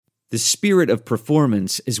The spirit of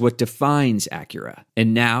performance is what defines Acura.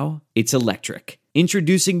 And now, it's electric.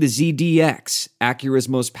 Introducing the ZDX, Acura's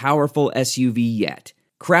most powerful SUV yet.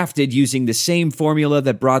 Crafted using the same formula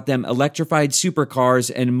that brought them electrified supercars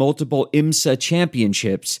and multiple IMSA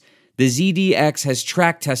championships, the ZDX has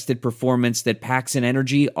track-tested performance that packs an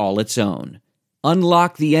energy all its own.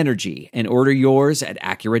 Unlock the energy and order yours at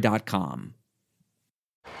Acura.com.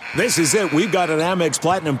 This is it. We've got an Amex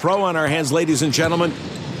Platinum Pro on our hands, ladies and gentlemen.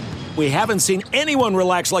 We haven't seen anyone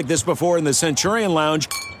relax like this before in the Centurion Lounge.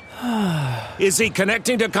 Is he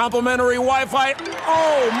connecting to complimentary Wi-Fi?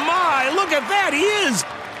 Oh, my! Look at that! He is!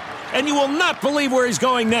 And you will not believe where he's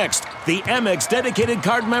going next. The Amex dedicated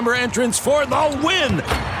card member entrance for the win!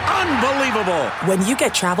 Unbelievable! When you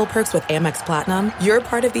get travel perks with Amex Platinum, you're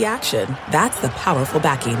part of the action. That's the powerful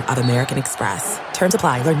backing of American Express. Terms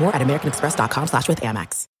apply. Learn more at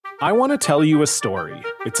americanexpress.com/withAmex. I want to tell you a story.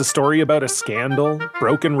 It's a story about a scandal,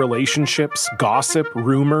 broken relationships, gossip,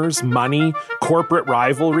 rumors, money, corporate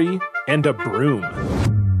rivalry, and a broom.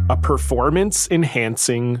 A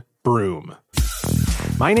performance-enhancing broom.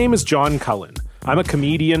 My name is John Cullen. I'm a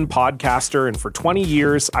comedian, podcaster, and for 20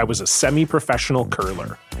 years, I was a semi-professional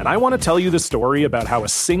curler. And I want to tell you the story about how a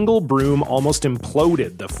single broom almost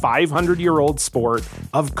imploded the 500-year-old sport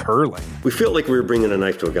of curling. We felt like we were bringing a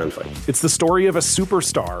knife to a gunfight. It's the story of a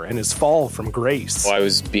superstar and his fall from grace. Well, I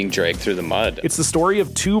was being dragged through the mud. It's the story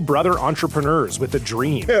of two brother entrepreneurs with a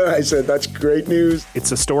dream. I said, that's great news.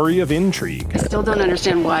 It's a story of intrigue. I still don't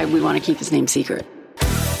understand why we want to keep his name secret.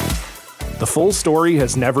 The full story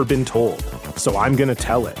has never been told, so I'm going to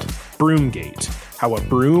tell it. Broomgate, how a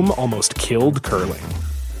broom almost killed curling.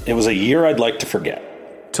 It was a year I'd like to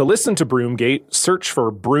forget. To listen to Broomgate, search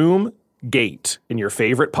for Broomgate in your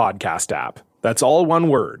favorite podcast app. That's all one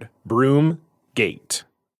word, Broomgate.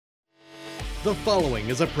 The following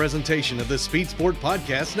is a presentation of the Speed Sport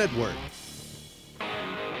Podcast Network.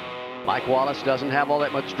 Mike Wallace doesn't have all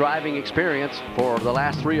that much driving experience. For the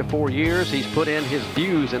last 3 or 4 years, he's put in his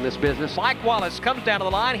views in this business. Mike Wallace comes down to the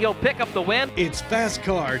line. He'll pick up the win. It's Fast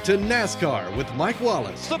Car to NASCAR with Mike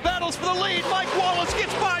Wallace. The battle's for the lead. Mike Wallace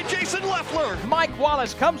gets by Jason Leffler. Mike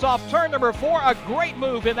Wallace comes off turn number 4. A great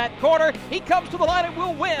move in that corner. He comes to the line and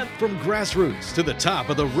will win. From grassroots to the top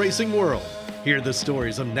of the racing world. Hear the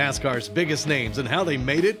stories of NASCAR's biggest names and how they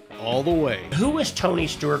made it all the way. Who was Tony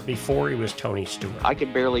Stewart before he was Tony Stewart? I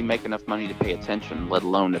could barely make enough money to pay attention, let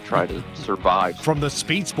alone to try to survive. From the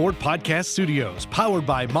Speed Sport Podcast Studios, powered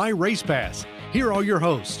by My Race Pass, here are your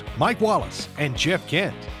hosts, Mike Wallace and Jeff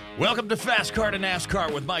Kent. Welcome to Fast Car to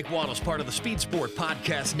NASCAR with Mike Wallace, part of the Speed Sport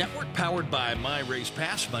Podcast Network, powered by My Race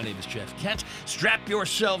Pass. My name is Jeff Kent. Strap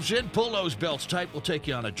yourselves in, pull those belts tight. We'll take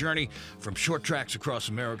you on a journey from short tracks across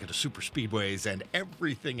America to super speedways and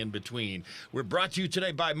everything in between. We're brought to you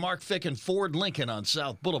today by Mark Fick and Ford Lincoln on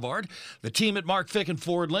South Boulevard. The team at Mark Fick and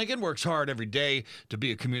Ford Lincoln works hard every day to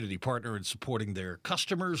be a community partner in supporting their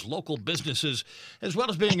customers, local businesses, as well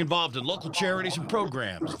as being involved in local charities and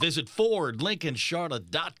programs. Visit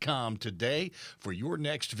FordLincolnCharlotte.com today for your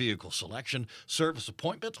next vehicle selection, service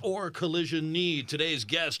appointments, or collision need. Today's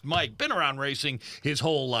guest, Mike, been around racing his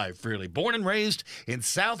whole life, really. Born and raised in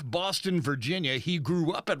South Boston, Virginia, he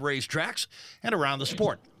grew up at racetracks and around the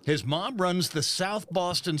sport. His mom runs the South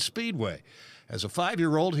Boston Speedway. As a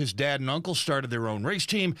 5-year-old, his dad and uncle started their own race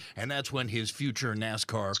team, and that's when his future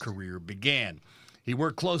NASCAR career began. He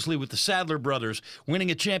worked closely with the Sadler brothers,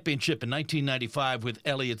 winning a championship in 1995 with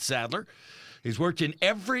Elliott Sadler. He's worked in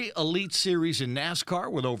every Elite Series in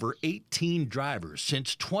NASCAR with over 18 drivers.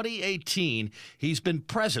 Since 2018, he's been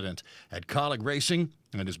president at Kaulig Racing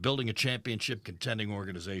and is building a championship contending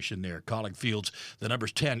organization there. Kaulig fields the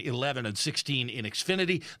numbers 10, 11, and 16 in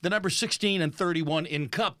Xfinity, the numbers 16 and 31 in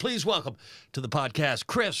Cup. Please welcome to the podcast,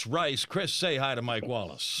 Chris Rice. Chris, say hi to Mike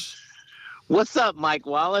Wallace. What's up, Mike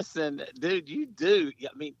Wallace? And, dude, you do.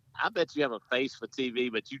 I mean, I bet you have a face for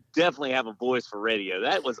TV, but you definitely have a voice for radio.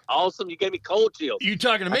 That was awesome. You gave me cold chills. You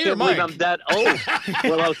talking to me or Mike? I'm that old.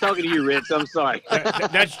 Well, I was talking to you, Rich. I'm sorry.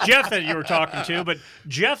 That's Jeff that you were talking to. But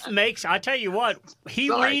Jeff makes, I tell you what,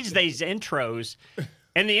 he reads these intros,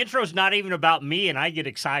 and the intro's not even about me, and I get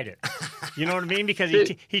excited. You know what I mean? Because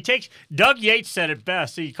he takes – Doug Yates said it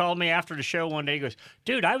best. He called me after the show one day. He goes,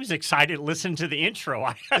 dude, I was excited to listen to the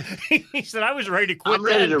intro. He said, I was ready to quit. I'm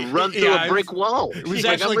ready to run through a brick wall. It was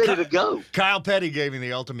like, I'm ready to go. Kyle Petty gave me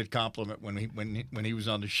the ultimate compliment when he was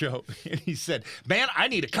on the show. And he said, man, I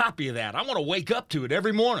need a copy of that. I want to wake up to it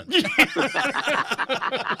every morning.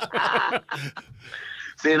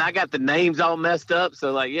 See, and I got the names all messed up.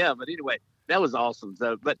 So, but anyway, that was awesome.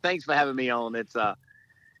 So, but thanks for having me on. It's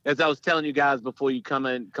as I was telling you guys before you come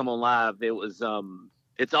on live, it was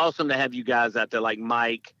it's awesome to have you guys out there like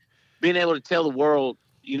Mike being able to tell the world,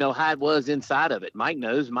 how it was inside of it. Mike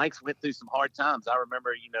knows. Mike's went through some hard times. I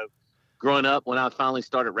remember, growing up when I finally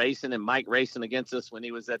started racing, and Mike racing against us when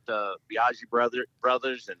he was at the Biaggi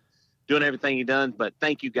brothers and doing everything he done. But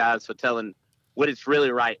thank you guys for telling what it's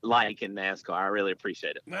really like in NASCAR. I really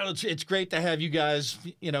appreciate it. Well, it's great to have you guys,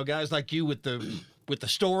 guys like you with the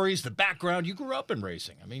stories, the background. You grew up in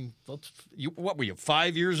racing. I mean, what were you,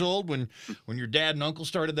 5 years old when your dad and uncle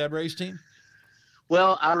started that race team?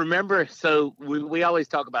 Well, I remember, so we always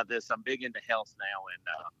talk about this. I'm big into health now,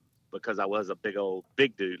 and because I was a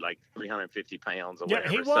big dude, like 350 pounds or whatever.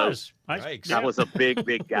 Yeah, he was. So I was a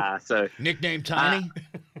big guy. So nickname Tiny?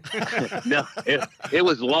 No, it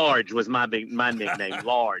was Large was my nickname.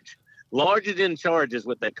 Large. Larger than Charge is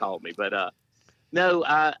what they called me. But no,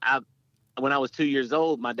 I when I was 2 years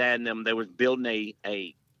old, my dad and them, they was building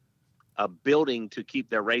a building to keep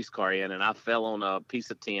their race car in, and I fell on a piece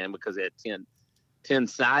of tin because it had 10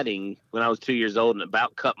 siding when I was 2 years old and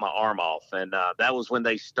about cut my arm off. And that was when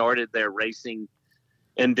they started their racing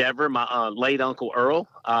endeavor. My late Uncle Earl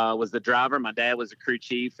was the driver. My dad was a crew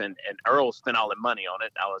chief, and Earl spent all the money on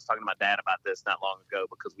it. I was talking to my dad about this not long ago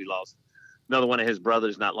because we lost another one of his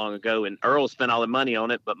brothers not long ago, and Earl spent all the money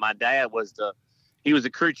on it. But my dad was he was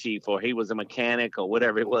a crew chief, or he was a mechanic, or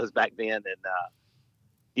whatever it was back then.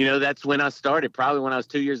 And, that's when I started, probably when I was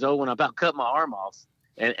 2 years old, when I about cut my arm off.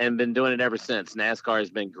 And been doing it ever since. NASCAR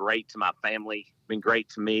has been great to my family, been great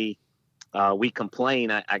to me. We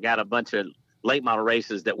complain. I got a bunch of late model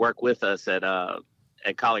races that work with us at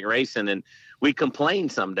Kaulig Racing, and we complain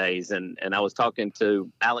some days. And I was talking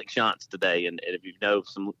to Alex Shantz today, and if you know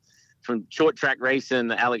from short track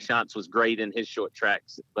racing, Alex Shantz was great in his short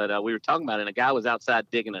tracks. But we were talking about it, and a guy was outside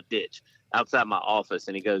digging a ditch outside my office,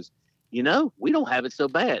 and he goes, we don't have it so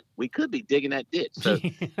bad. We could be digging that ditch. So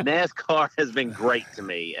NASCAR has been great to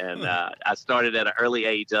me, and I started at an early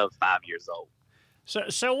age of 5 years old.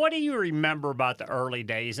 So what do you remember about the early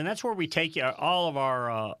days? And that's where we take all of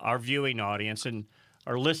our viewing audience and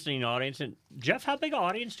our listening audience. And Jeff, how big an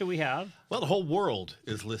audience do we have? Well, the whole world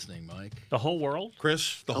is listening, Mike. The whole world?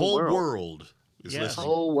 Chris, the whole world. Listening. The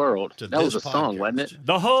whole world. That was a song, wasn't it?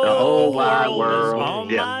 The whole wide world is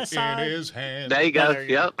on my side. In his hand. There you go.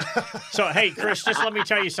 Yep. So, hey, Chris, just let me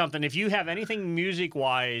tell you something. If you have anything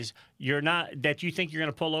music-wise that you think you're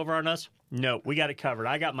going to pull over on us, no, we got it covered.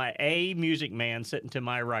 I got my A music man sitting to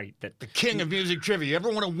my right. The king of music trivia. You ever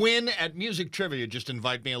want to win at music trivia, just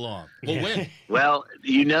invite me along. We'll win. Well,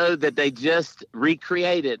 you know that they just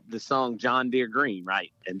recreated the song John Deere Green,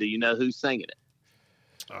 right? And do you know who's singing it?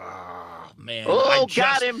 Oh, man.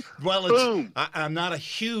 Got him. Well, Boom. I'm not a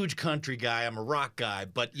huge country guy. I'm a rock guy.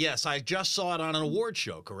 But, yes, I just saw it on an award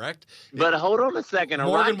show, correct? But hold on a second. A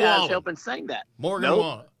rock guy's helping sing that. Morgan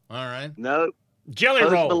Wallen. All right. No. Jelly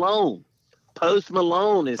Roll. Post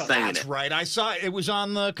Malone is singing it. That's right. I saw it. It was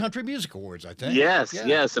on the Country Music Awards, I think.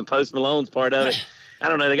 Yes. And Post Malone's part of it. I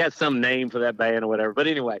don't know. They got some name for that band or whatever. But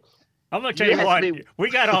anyway. I'm going to tell you what. We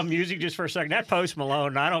got on music just for a second. That Post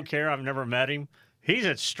Malone, I don't care. I've never met him. He's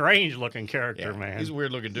a strange-looking character, man. He's a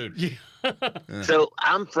weird-looking dude. So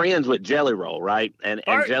I'm friends with Jelly Roll, right? And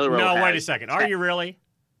Jelly Roll. No, wait a second. Are you really?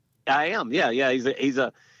 I am. Yeah.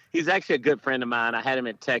 He's actually a good friend of mine. I had him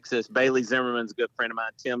in Texas. Bailey Zimmerman's a good friend of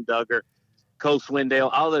mine. Tim Duggar, Cole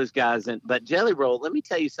Swindale, all those guys. But Jelly Roll, let me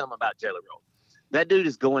tell you something about Jelly Roll. That dude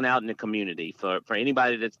is going out in the community for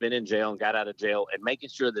anybody that's been in jail and got out of jail, and making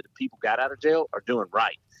sure that the people got out of jail are doing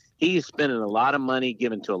right. He's spending a lot of money,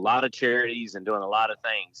 giving to a lot of charities and doing a lot of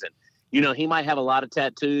things. And, he might have a lot of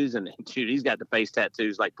tattoos, and shoot, he's got the face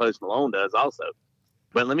tattoos like Post Malone does also.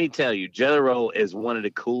 But let me tell you, Jelly Roll is one of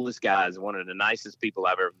the coolest guys, one of the nicest people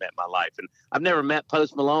I've ever met in my life. And I've never met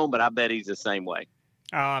Post Malone, but I bet he's the same way.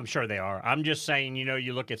 Oh, I'm sure they are. I'm just saying,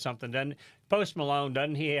 you look at something, Post Malone,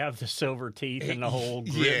 doesn't he have the silver teeth and the whole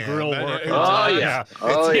grill work? Oh,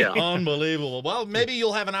 yeah. Unbelievable. Well, maybe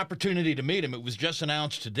you'll have an opportunity to meet him. It was just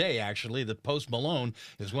announced today, actually, that Post Malone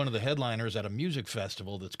is one of the headliners at a music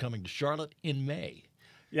festival that's coming to Charlotte in May.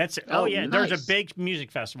 Nice. There's a big music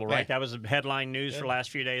festival, right? That was headline news for the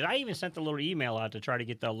last few days. I even sent a little email out to try to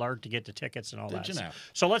get the alert to get the tickets and all that.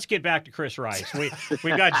 So let's get back to Chris Rice.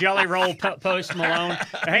 We've got Jelly Roll, Post Malone.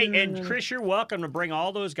 Hey, and Chris, you're welcome to bring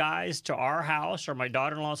all those guys to our house or my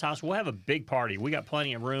daughter-in-law's house. We'll have a big party. We got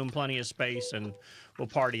plenty of room, plenty of space, and we'll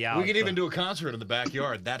party out. We could even do a concert in the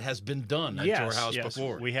backyard. That has been done at your house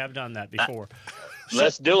before. We have done that before.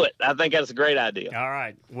 Let's do it. I think that's a great idea. All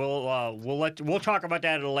right, we'll talk about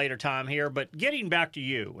that at a later time here. But getting back to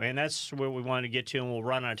you, and that's where we wanted to get to, and we'll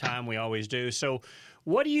run out of time. We always do. So,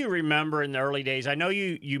 What do you remember in the early days? I know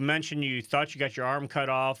you mentioned you thought you got your arm cut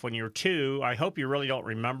off when you were 2. I hope you really don't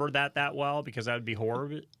remember that well, because that would be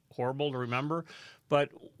horrible to remember. But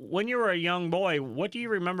when you were a young boy, what do you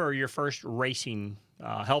remember your first racing,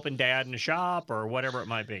 helping Dad in the shop or whatever it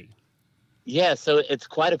might be? Yeah, so it's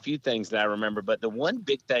quite a few things that I remember, but the one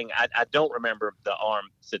big thing, I don't remember the arm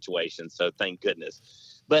situation, so thank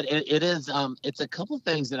goodness. But it's a couple of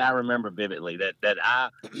things that I remember vividly that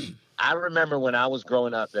I remember when I was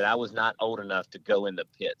growing up that I was not old enough to go in the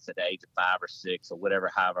pits at the age of 5 or 6 or whatever,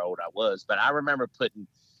 however old I was. But I remember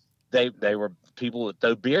they were people would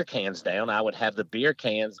throw beer cans down. I would have the beer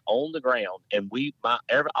cans on the ground, and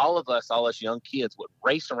all of us young kids would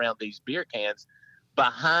race around these beer cans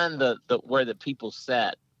behind the where the people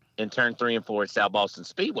sat in turn 3 and 4 at South Boston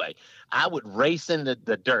Speedway. I would race in the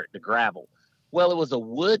dirt, the gravel. Well, it was a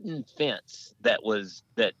wooden fence that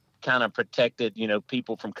kind of protected,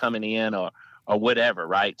 people from coming in or whatever,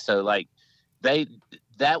 right? So like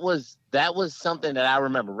that was something that I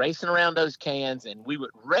remember, racing around those cans, and we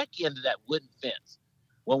would wreck into that wooden fence.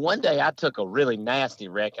 Well, one day I took a really nasty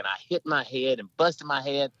wreck, and I hit my head and busted my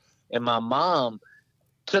head, and my mom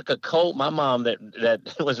took my mom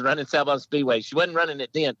that was running South Boston Speedway, she wasn't running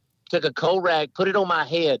it then, took a cold rag, put it on my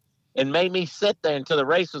head, and made me sit there until the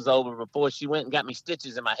race was over before she went and got me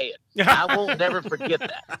stitches in my head. I won't never forget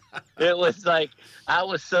that. It was like, I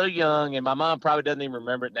was so young, and my mom probably doesn't even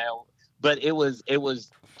remember it now, but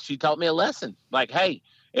she taught me a lesson. Like, hey,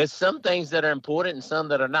 it's some things that are important and some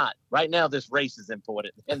that are not. Right now, this race is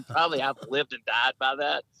important, and probably I've lived and died by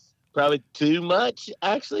that, probably too much,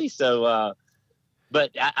 actually. So,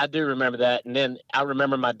 but I do remember that. And then I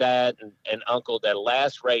remember my dad and uncle, that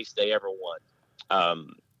last race they ever won.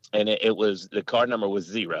 And it was, the car number was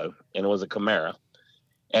 0, and it was a Camaro.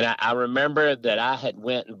 And I remember that I had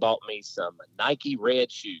went and bought me some Nike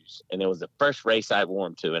red shoes, and it was the first race I wore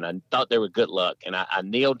them to, and I thought they were good luck. And I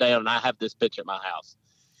kneeled down, and I have this picture at my house.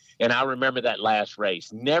 And I remember that last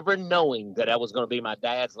race, never knowing that was going to be my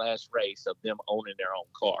dad's last race of them owning their own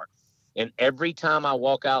car. And every time I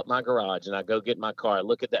walk out my garage and I go get my car, I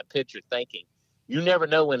look at that picture thinking, you never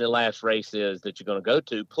know when the last race is that you're going to go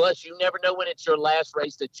to. Plus, you never know when it's your last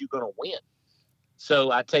race that you're going to win.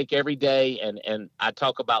 So I take every day, and I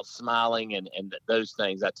talk about smiling and those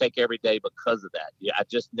things. I take every day because of that. Yeah, I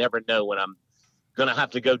just never know when I'm going to have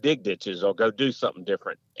to go dig ditches or go do something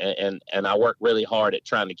different. And I work really hard at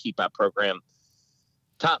trying to keep our program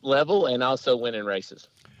top level and also winning races.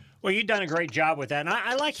 Well, you've done a great job with that, and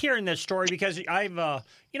I like hearing this story because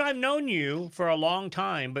I've known you for a long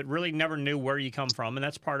time, but really never knew where you come from, and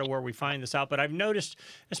that's part of where we find this out. But I've noticed,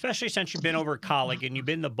 especially since you've been over at Kaulig and you've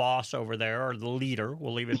been the boss over there, or the leader,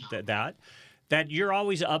 we'll leave it at that you're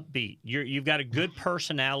always upbeat. You've got a good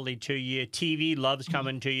personality to you. TV loves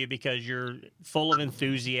coming to you because you're full of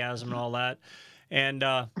enthusiasm and all that. And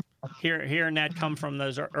hearing that come from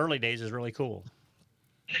those early days is really cool.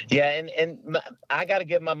 Yeah, and I got to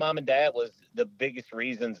give my mom and dad was the biggest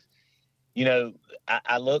reasons.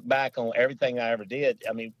 I look back on everything I ever did.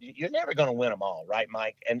 I mean, you're never going to win them all, right,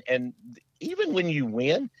 Mike? And even when you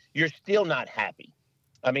win, you're still not happy.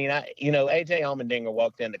 I mean, A.J. Allmendinger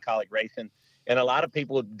walked into Kaulig racing, and a lot of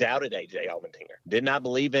people doubted A.J. Allmendinger, did not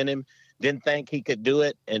believe in him, didn't think he could do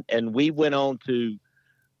it, and we went on to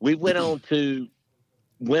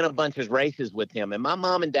win a bunch of races with him. And my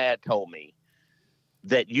mom and dad told me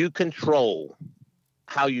that you control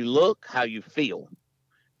how you look, how you feel.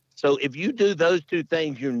 So if you do those two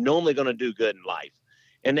things, you're normally going to do good in life.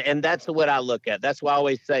 And that's what I look at. That's why I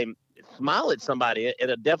always say, smile at somebody.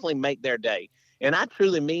 It'll definitely make their day. And I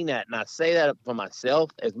truly mean that. And I say that for myself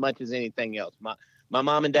as much as anything else. My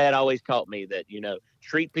mom and dad always taught me that,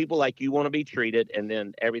 treat people like you want to be treated, and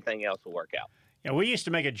then everything else will work out. Yeah, we used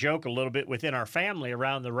to make a joke a little bit within our family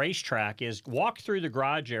around the racetrack is walk through the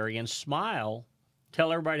garage area and smile,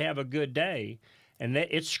 tell everybody to have a good day, and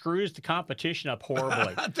it screws the competition up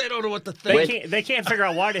horribly. They don't know what to think. They can't figure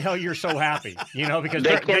out why the hell you're so happy, because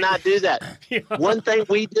they cannot do that. One thing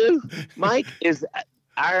we do, Mike, is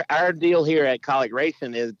our deal here at Kaulig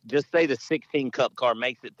Racing is just say the 16 Cup car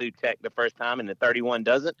makes it through tech the first time and the 31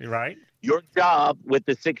 doesn't. Right. Your job with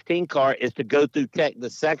the 16 car is to go through tech the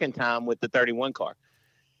second time with the 31 car.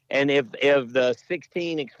 And if the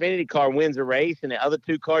 16 Xfinity car wins a race and the other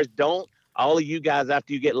two cars don't, all of you guys,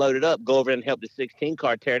 after you get loaded up, go over and help the 16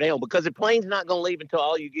 car tear down, because the plane's not going to leave until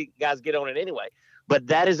all you guys get on it anyway. But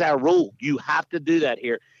that is our rule. You have to do that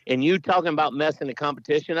here. And you talking about messing the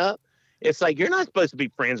competition up, it's like you're not supposed to be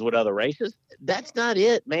friends with other races. That's not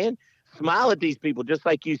it, man. Smile at these people, just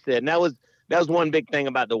like you said. And that was one big thing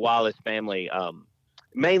about the Wallace family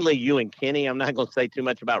mainly you and Kenny. I'm not going to say too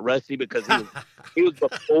much about Rusty because he was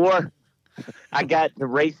before I got to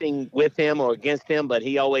racing with him or against him, but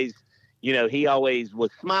he always was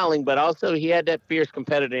smiling, but also he had that fierce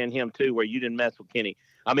competitor in him too, where you didn't mess with Kenny.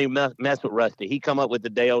 I mean, mess with Rusty. He come up with the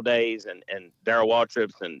Dale Days and Darryl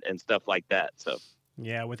Waltrips and stuff like that. So.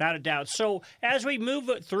 Yeah, without a doubt. So as we move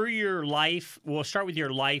through your life, we'll start with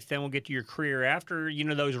your life, then we'll get to your career. After,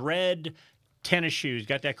 those red tennis shoes,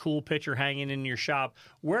 got that cool picture hanging in your shop,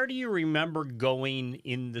 where do you remember going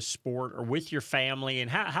in the sport or with your family, and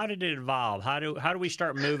how did it evolve? How do we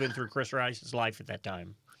start moving through Chris Rice's life at that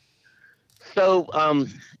time? So,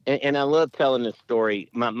 and I love telling this story.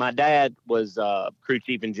 My dad was crew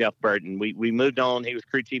chief in Jeff Burton. We moved on. He was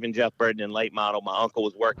crew chief in Jeff Burton and late model. My uncle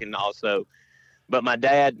was working also. But my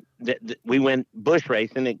dad, we went bush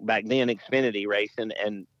racing back then, Xfinity racing,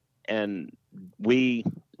 and we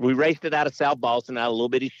raced it out of South Boston, out of a little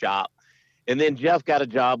bitty shop. And then Jeff got a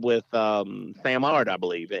job with Sam Ard, I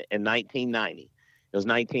believe, in 1990. It was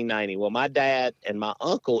 1990. Well, my dad and my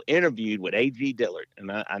uncle interviewed with A.G. Dillard.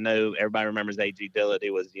 And I know everybody remembers A.G. Dillard. He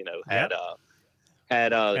was, had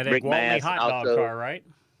Rick Mass. Hot dog also, car, right?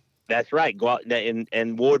 That's right.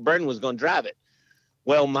 And Ward Burton was going to drive it.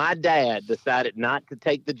 Well, my dad decided not to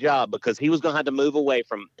take the job because he was going to have to move away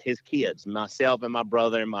from his kids, myself and my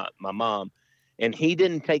brother and my mom. And he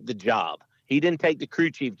didn't take the job. He didn't take the crew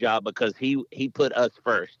chief job because he put us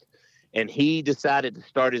first. And he decided to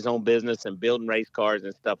start his own business and building race cars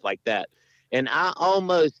and stuff like that. And I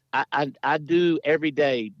do every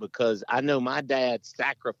day because I know my dad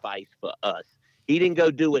sacrificed for us. He didn't go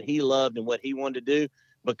do what he loved and what he wanted to do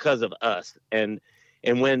because of us. And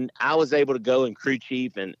when I was able to go and crew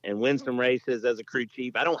chief and win some races as a crew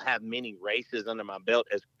chief, I don't have many races under my belt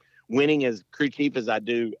as winning as crew chief as I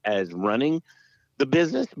do as running the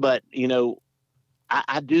business. But,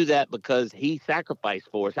 I do that because he sacrificed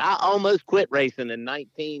for us. I almost quit racing in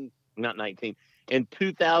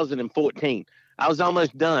 2014. I was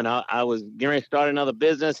almost done. I was going to start another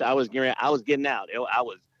business. I was getting out.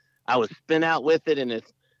 I was spent out with it, and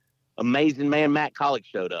this amazing man, Matt Kaulig,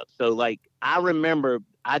 showed up. So, I remember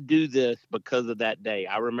I do this because of that day.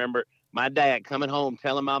 I remember my dad coming home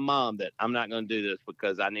telling my mom that I'm not going to do this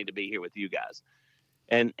because I need to be here with you guys.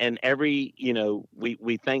 And every,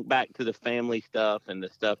 we think back to the family stuff and the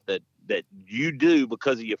stuff that you do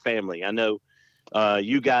because of your family. I know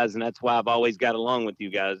you guys, and that's why I've always got along with you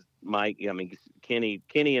guys, Mike. I mean, Kenny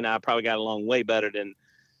and I probably got along way better than,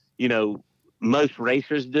 most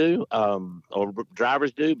racers do, or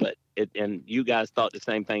drivers do, and you guys thought the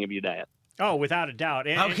same thing of your dad. Oh, without a doubt.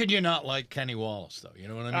 How could you not like Kenny Wallace, though? You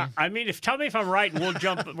know what I mean? Tell me if I'm right, and we'll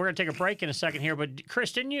jump. We're going to take a break in a second here. But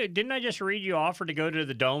Chris, didn't I just read you offered to go to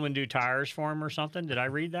the Dome and do tires for him or something? Did I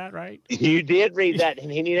read that right? You did read that,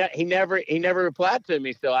 and he never replied to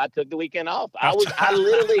me, so I took the weekend off. I was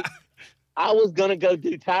going to go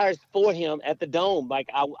do tires for him at the Dome.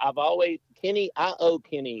 I've always I owe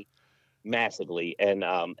Kenny massively, and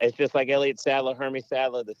it's just like Elliott Sadler, Hermie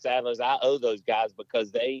Sadler, the Sadlers. I owe those guys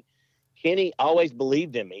because Kenny always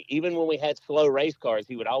believed in me. Even when we had slow race cars,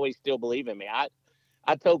 he would always still believe in me. I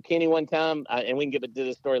told Kenny one time, and we can get into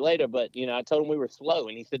this story later, but, I told him we were slow.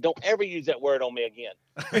 And he said, don't ever use that word on me again.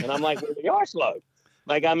 And I'm like, well, we are slow.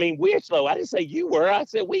 We're slow. I didn't say you were. I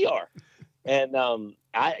said we are. And,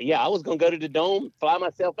 I was going to go to the Dome, fly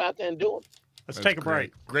myself out there and do them. Let's take a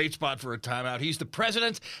break. Great spot for a timeout. He's the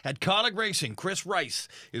president at Kaulig Racing. Chris Rice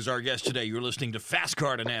is our guest today. You're listening to Fast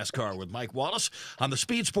Car to NASCAR with Mike Wallace on the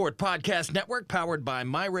Speed Sport Podcast Network, powered by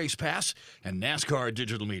My Race Pass and NASCAR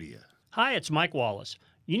Digital Media. Hi, it's Mike Wallace.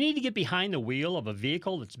 You need to get behind the wheel of a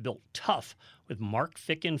vehicle that's built tough with Mark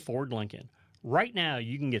Ficken Ford Lincoln. Right now,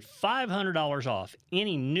 you can get $500 off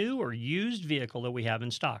any new or used vehicle that we have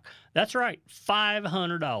in stock. That's right,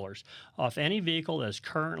 $500 off any vehicle that is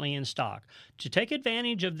currently in stock. To take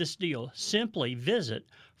advantage of this deal, simply visit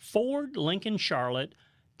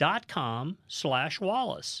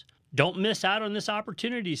FordLincolnCharlotte.com/Wallace. Don't miss out on this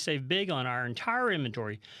opportunity to save big on our entire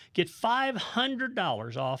inventory. Get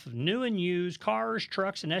 $500 off of new and used cars,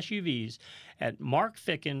 trucks, and SUVs at Mark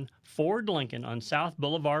Ficken Ford Lincoln on South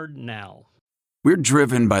Boulevard now. We're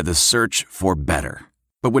driven by the search for better.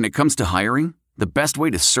 But when it comes to hiring, the best way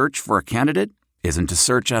to search for a candidate isn't to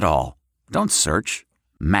search at all. Don't search.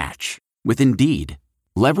 Match with Indeed.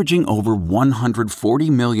 Leveraging over 140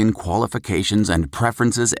 million qualifications and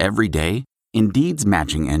preferences every day, Indeed's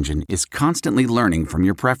matching engine is constantly learning from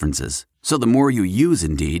your preferences. So the more you use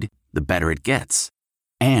Indeed, the better it gets.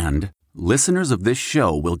 And listeners of this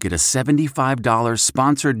show will get a $75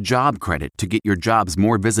 sponsored job credit to get your jobs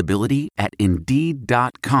more visibility at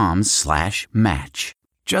Indeed.com/match.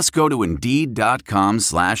 Just go to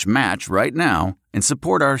Indeed.com/match right now and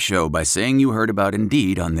support our show by saying you heard about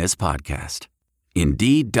Indeed on this podcast.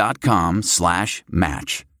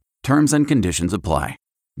 Indeed.com/match. Terms and conditions apply.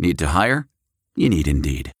 Need to hire? You need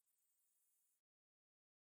Indeed.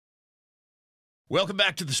 Welcome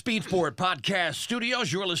back to the Speed Sport Podcast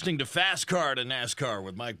Studios. You're listening to Fast Car to NASCAR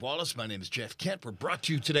with Mike Wallace. My name is Jeff Kent. We're brought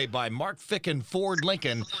to you today by Mark Ficken Ford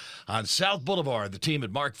Lincoln on South Boulevard. The team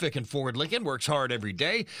at Mark Ficken Ford Lincoln works hard every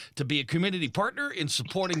day to be a community partner in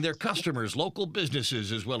supporting their customers, local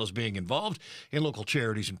businesses, as well as being involved in local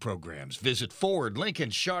charities and programs. Visit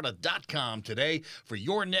FordLincolnCharlotte.com today for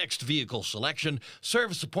your next vehicle selection,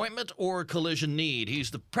 service appointment, or collision need.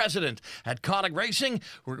 He's the president at Kaulig Racing.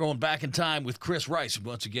 We're going back in time with Chris Rice.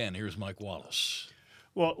 Once again, here's Mike Wallace.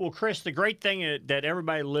 Well, Chris, the great thing that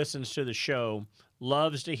everybody listens to the show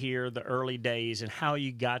loves to hear the early days and how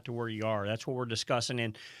you got to where you are. That's what we're discussing.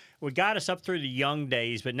 And we got us up through the young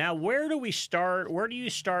days, but now where do we start? Where do you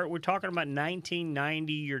start? We're talking about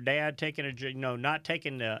 1990, your dad taking not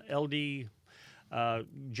taking the LD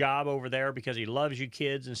job over there because he loves you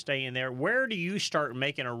kids and staying there. Where do you start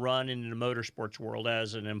making a run into the motorsports world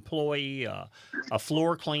as an employee, a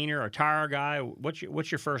floor cleaner, a tire guy? What's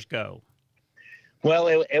your first go? Well,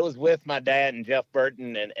 it was with my dad and Jeff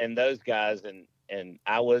Burton and those guys, and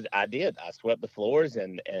I swept the floors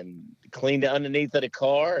and cleaned the underneath of the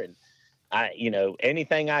car, and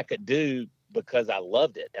anything I could do because I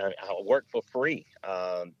loved it. I worked for free.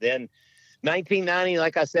 Then 1990,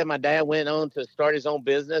 like I said, my dad went on to start his own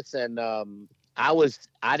business, and I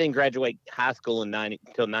didn't graduate high school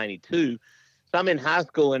until 92. So I'm in high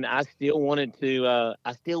school, and I still wanted to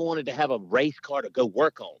have a race car to go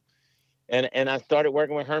work on. And I started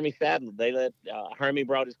working with Hermie Sadler. They let Hermie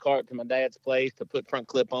brought his car up to my dad's place to put front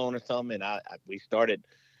clip on or something, and I started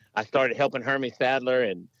helping Hermie Sadler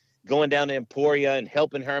and going down to Emporia and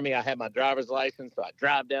helping Hermie. I had my driver's license, so I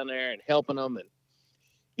drive down there and helping them, and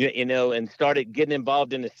and started getting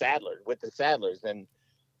involved in the Sadlers, and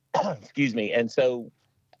excuse me. And so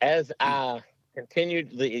as I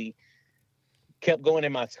kept going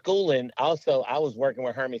in my schooling, also I was working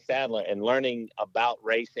with Hermie Sadler and learning about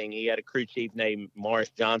racing. He had a crew chief named Morris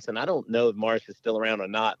Johnson. I don't know if Morris is still around or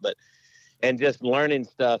not, and just learning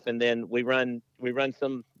stuff. And then we run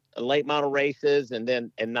some late model races. And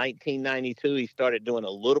then in 1992, he started doing a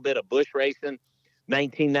little bit of bush racing.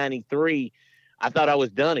 1993, I thought I was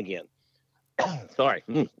done again. Sorry.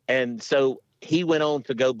 And so he went on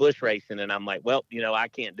to go bush racing, and I'm like, well, I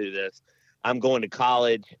can't do this. I'm going to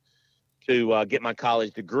college to get my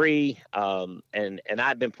college degree. And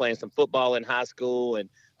I'd been playing some football in high school and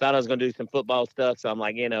thought I was going to do some football stuff. So I'm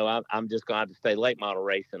like, I'm just going to have to stay late model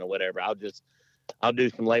racing or whatever. I'll do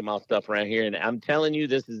some late model stuff around here. And I'm telling you,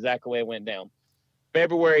 this is exactly the way it went down.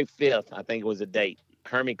 February 5th, I think it was a date.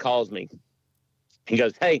 Hermie calls me. He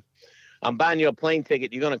goes, hey, I'm buying you a plane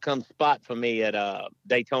ticket. You're going to come spot for me at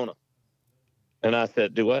Daytona. And I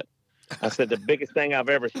said, do what? I said, the biggest thing I've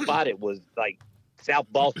ever spotted was like South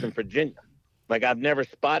Boston, Virginia. Like, I've never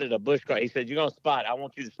spotted a bush car. He said, you're going to spot. I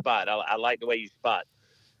want you to spot. I like the way you spot.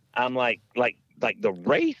 I'm like the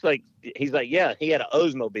race? Like, he's like, yeah, he had an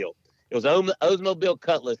Oldsmobile. It was an Oldsmobile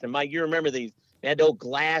Cutlass. And Mike, you remember these? They had the old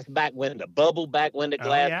glass back window, bubble back window,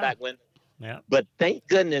 glass back window. Yeah. But thank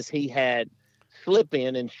goodness he had Slip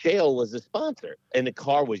In, and Shell was the sponsor, and the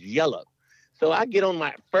car was yellow. So I get on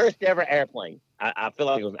my first ever airplane. I feel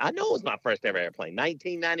like I know it was my first ever airplane,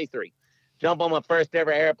 1993. Jump on my first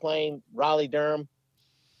ever airplane, Raleigh, Durham,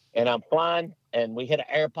 and I'm flying, and we hit an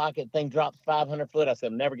air pocket. Thing drops 500 foot. I said,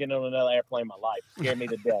 I'm never getting on another airplane in my life. It scared me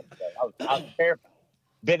to death. I was terrified.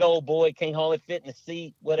 Big old boy, can't hardly fit in the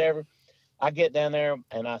seat, whatever. I get down there,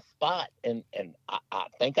 and I spot, and I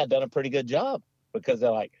think I've done a pretty good job, because they're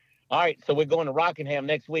like, all right, so we're going to Rockingham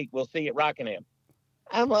next week. We'll see you at Rockingham.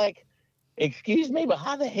 I'm like, excuse me, but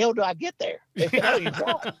how the hell do I get there? They said, oh, you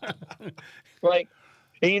drive. Like,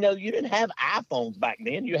 you didn't have iPhones back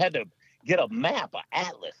then. You had to get a map, an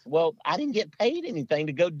atlas. Well, I didn't get paid anything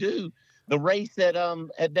to go do the race at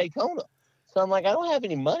Daytona. So I'm like, I don't have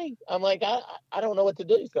any money. I'm like, I don't know what to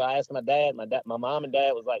do. So I asked my dad. My mom and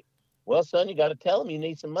dad was like, well, son, you got to tell them you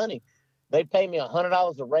need some money. They pay me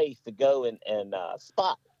 $100 a race to go and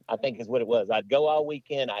spot, I think is what it was. I'd go all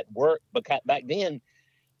weekend. I'd work, but back then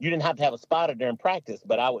you didn't have to have a spotter during practice,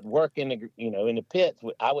 but I would work in the pits.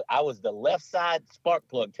 I was the left side spark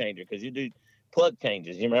plug changer, because you do plug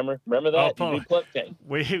changes. You remember that? You do plug change.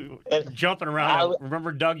 We jumping around. I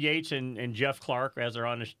remember Doug Yates and Jeff Clark, as they're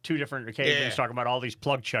on two different occasions, talking about all these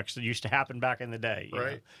plug checks that used to happen back in the day.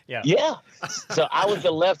 Right. Yeah. So I was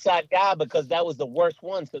the left side guy, because that was the worst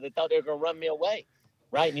one. So they thought they were going to run me away.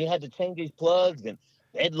 Right. And you had to change these plugs. And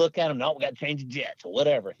they'd look at him, no, we got to change the jets or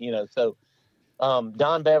whatever, So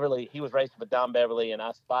Don Beverly, he was racing with Don Beverly, and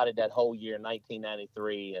I spotted that whole year in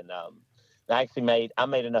 1993, and I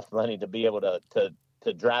made enough money to be able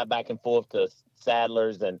to drive back and forth to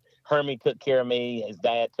Sadler's, and Hermie took care of me. His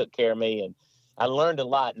dad took care of me, and I learned a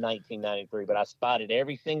lot in 1993. But I spotted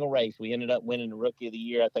every single race. We ended up winning the Rookie of the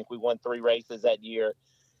Year. I think we won 3 races that year.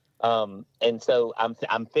 And so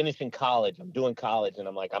I'm finishing college. I'm doing college, and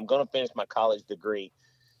I'm like, I'm going to finish my college degree.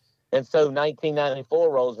 And so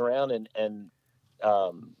 1994 rolls around, and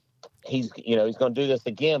he's going to do this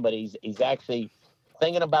again, but he's actually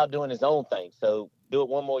thinking about doing his own thing. So do it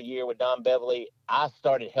one more year with Don Beverly. I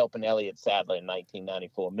started helping Elliott Sadler in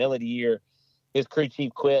 1994. Middle of the year, his crew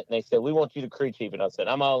chief quit, and they said, we want you to crew chief. And I said,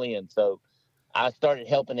 I'm all in. So I started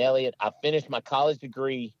helping Elliott. I finished my college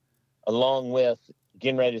degree along with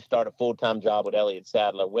getting ready to start a full-time job with Elliott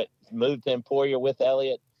Sadler. Moved to Emporia with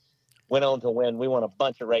Elliott, went on to win. We won a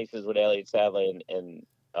bunch of races with Elliott Sadler and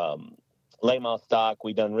late model stock.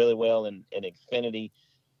 We done really well in Xfinity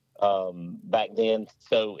back then.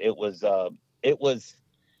 So it was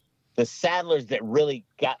the Sadlers that really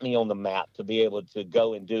got me on the map to be able to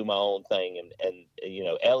go and do my own thing. And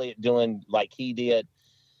Elliott doing like he did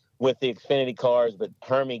with the Xfinity cars, but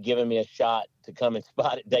Hermie giving me a shot to come and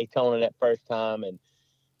spot at Daytona that first time.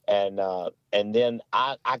 And then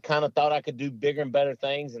I kind of thought I could do bigger and better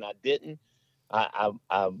things, and I didn't.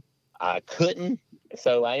 I couldn't.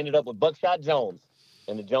 So I ended up with Buckshot Jones,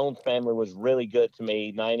 and the Jones family was really good to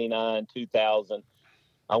me. 99, 2000.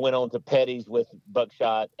 I went on to Petty's with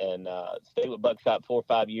Buckshot and stayed with Buckshot 4 or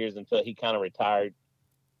 5 years until he kind of retired.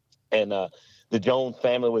 And the Jones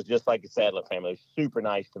family was just like the Sadler family, super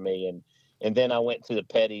nice to me. And then I went to the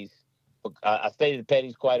Petty's. I stayed at the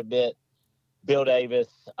Petty's quite a bit. Bill Davis,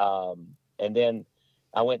 and then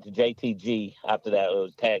I went to JTG after that. It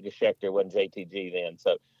was Tad Geschecter, it wasn't JTG then.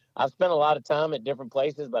 So I've spent a lot of time at different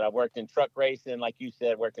places, but I worked in truck racing, like you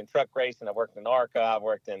said, worked in truck racing. I worked in ARCA. I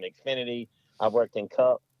worked in Xfinity. I worked in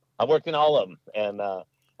Cup. I worked in all of them. And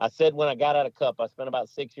I said when I got out of Cup, I spent about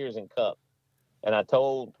 6 years in Cup. And I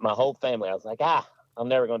told my whole family, I was like, I'm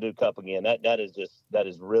never going to do Cup again. That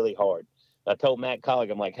is really hard. I told Matt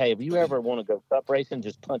Kaulig, I'm like, hey, if you ever want to go Cup racing,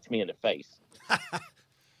 just punch me in the face.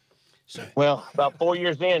 Well, about 4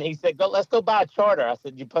 years in, he said, let's go buy a charter. I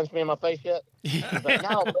said, you punched me in my face yet? He's like,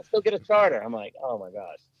 no, let's go get a charter. I'm like, oh, my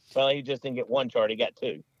gosh. Well, he just didn't get one charter. He got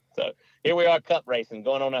 2. So here we are, Cup racing,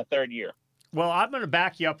 going on our 3rd year. Well, I'm going to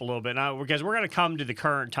back you up a little bit now because we're going to come to the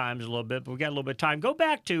current times a little bit, but we got a little bit of time. Go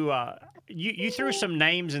back to you threw some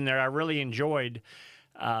names in there I really enjoyed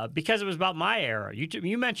because it was about my era.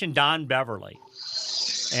 You mentioned Don Beverly.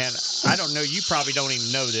 And I don't know, you probably don't even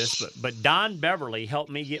know this, but Don Beverly helped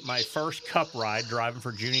me get my first Cup ride driving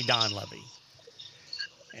for Junie Donlevy.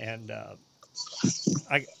 And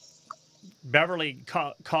Beverly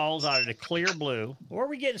calls out of the clear blue. Where are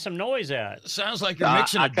we getting some noise at? Sounds like you're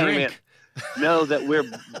mixing a drink. No, that we're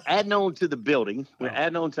adding on to the building. We're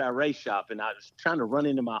adding on to our race shop, and I was trying to run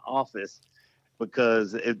into my office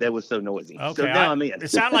because that was so noisy. Okay, so now I'm in. It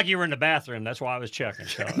sounded like you were in the bathroom. That's why I was checking.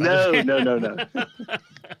 So. No.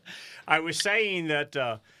 I was saying that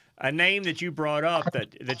a name that you brought up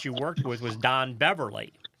that you worked with was Don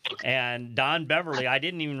Beverly. And Don Beverly, I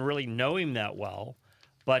didn't even really know him that well,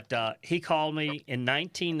 but he called me in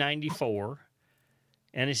 1994,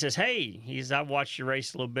 and he says, hey, I've watched you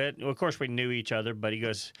race a little bit. Well, of course, we knew each other, but he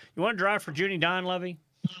goes, you want to drive for Junie Donlevy?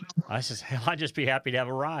 I says, hell, I'd just be happy to have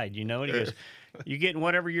a ride, And he goes, you get in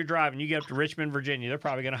whatever you're driving, you get up to Richmond, Virginia, they're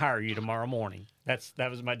probably going to hire you tomorrow morning. That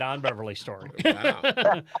was my Don Beverly story.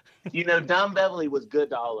 Wow. Don Beverly was good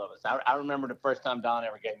to all of us. I remember the first time Don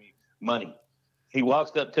ever gave me money. He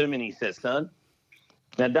walks up to me and he says, son,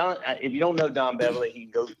 now Don, if you don't know Don Beverly, you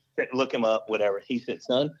can go look him up, whatever. He said,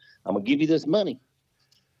 son, I'm going to give you this money.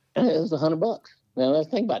 And it was $100. Now let's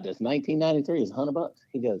think about this. 1993 is $100.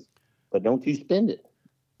 He goes, but don't you spend it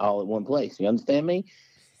all at one place. You understand me?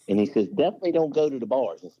 And he says, definitely don't go to the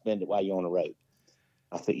bars and spend it while you're on the road.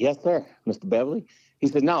 I said, yes, sir, Mr. Beverly. He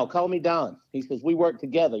said, no, call me Don. He says, we work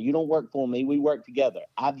together. You don't work for me. We work together.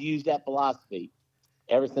 I've used that philosophy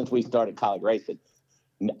ever since we started Kaulig racing.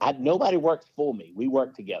 Nobody works for me. We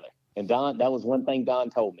work together. And Don, that was one thing Don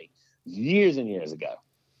told me years and years ago.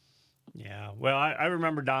 Yeah, well, I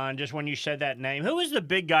remember Don, just when you said that name. Who was the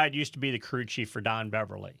big guy that used to be the crew chief for Don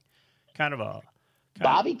Beverly?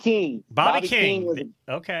 Bobby King. Bobby King. Was,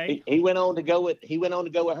 okay. He went on to go with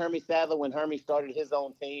Hermie Sadler when Hermie started his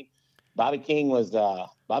own team. Bobby King was a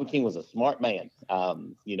smart man.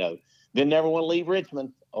 Didn't never want to leave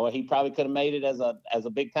Richmond, or he probably could have made it as a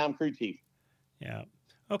big time crew chief. Yeah.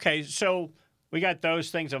 Okay, so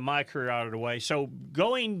those things of my career out of the way. So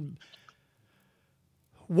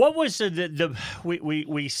what was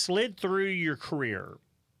we slid through your career.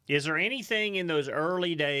 Is there anything in those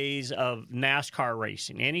early days of NASCAR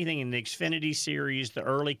racing, anything in the Xfinity Series, the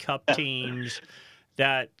early Cup teams,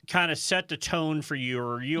 that kind of set the tone for you,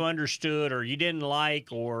 or you understood, or you didn't like,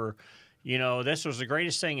 or, this was the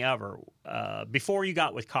greatest thing ever before you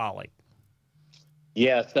got with Kaulig?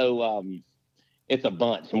 Yeah, so it's a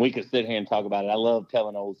bunch, and we could sit here and talk about it. I love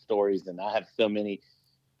telling old stories, and I have so many.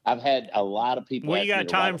 I've had a lot lot people. Well, you got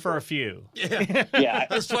time for a few. Yeah.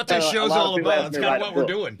 That's what this show's all about. That's kind of what we're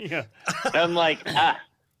doing. Yeah. I'm like, I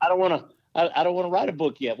don't want to write a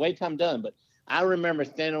book yet. Wait till I'm done. But I remember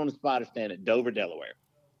standing on the spotter stand at Dover, Delaware.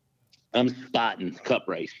 I'm spotting Cup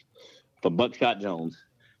race for Buckshot Jones,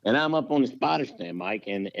 and I'm up on the spotter stand, Mike,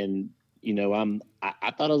 and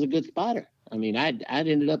I thought I was a good spotter. I mean, I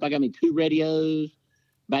got me 2 radios.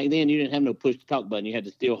 Back then, you didn't have no push-to-talk button. You had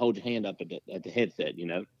to still hold your hand up at the headset,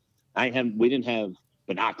 We didn't have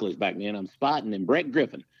binoculars back then. I'm spotting, and Brett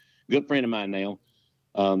Griffin, good friend of mine now,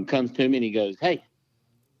 comes to me, and he goes, hey,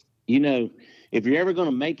 if you're ever going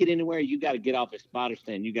to make it anywhere, you got to get off the spotter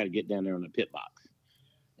stand. You got to get down there on the pit box.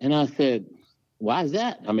 And I said, why is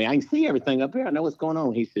that? I mean, I can see everything up here. I know what's going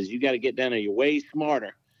on. He says, you got to get down there. You're way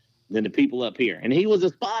smarter than the people up here. And he was a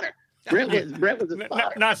spotter. Brett was a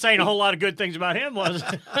spotter. Not saying a whole lot of good things about him, was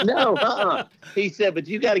it? No, He said, but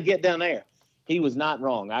you got to get down there. He was not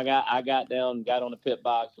wrong. I got down, got on the pit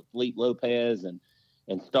box with Felipe Lopez, and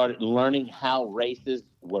started learning how races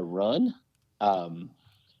were run.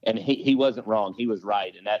 And he wasn't wrong. He was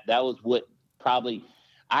right. And that was what probably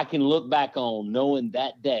I can look back on, knowing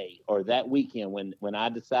that day or that weekend when I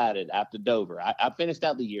decided after Dover, I finished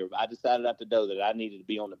out the year, but I decided after Dover that I needed to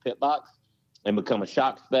be on the pit box and become a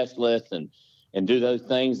shock specialist and do those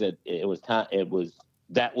things. That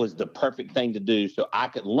that was the perfect thing to do, so I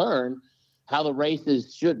could learn how the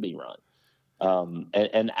races should be run.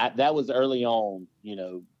 That was early on,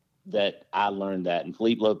 that I learned that. And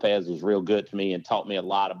Felipe Lopez was real good to me and taught me a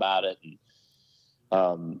lot about it.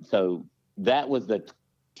 And so that was the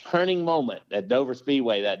turning moment at Dover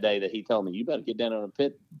Speedway that day that he told me, you better get down on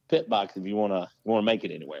a pit box if you want to make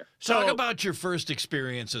it anywhere. Talk about your first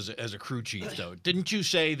experience as a crew chief, though. Didn't you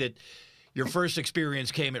say that your first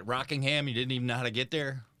experience came at Rockingham? You didn't even know how to get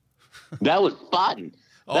there? That was spotting.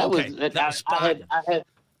 That was spotting.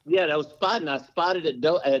 That was spotting. I spotted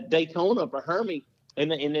at Daytona for Hermie.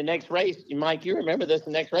 And in the next race, Mike, you remember this,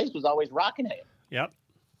 the next race was always Rockingham. Yep.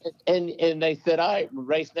 And they said, all right,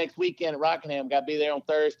 race next weekend at Rockingham. Got to be there on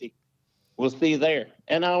Thursday. We'll see you there.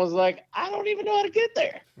 And I was like, I don't even know how to get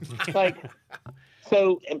there.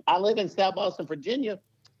 So I live in South Boston, Virginia.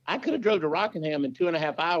 I could have drove to Rockingham in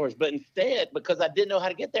 2.5 hours, but instead, because I didn't know how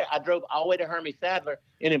to get there, I drove all the way to Hermie Sadler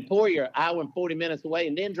in Emporia, an hour and 40 minutes away,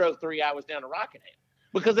 and then drove 3 hours down to Rockingham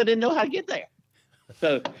because I didn't know how to get there.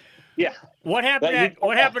 So, yeah. What happened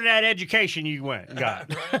to that education you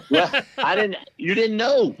got? Well, you didn't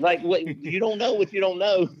know. You don't know what you don't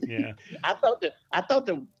know. Yeah. I thought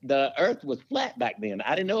the earth was flat back then.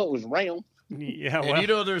 I didn't know it was round. Yeah. Well,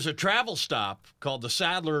 and there's a travel stop called the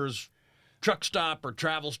Sadler's Truck Stop or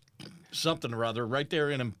Travel something or other right there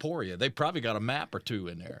in Emporia. They probably got a map or two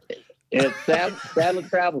in there. It's Sadler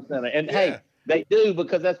Travel Center. And hey, they do,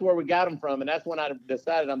 because that's where we got them from. And that's when I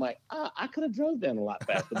decided, I'm like, I could have drove down a lot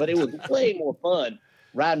faster. But it was way more fun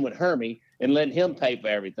riding with Hermie and letting him pay for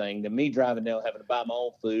everything than me driving down, having to buy my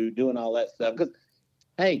own food, doing all that stuff. Because,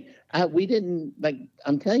 hey, we didn't,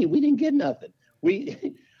 I'm telling you, we didn't get nothing.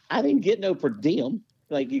 I didn't get no per diem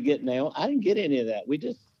like you get now. I didn't get any of that.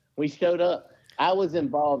 We showed up. I was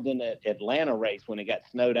involved in the Atlanta race when it got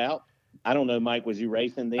snowed out. I don't know, Mike, was you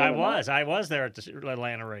racing then? I was there at the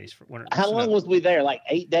Atlanta race. How long was we there? Like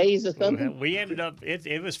 8 days or something? We ended up.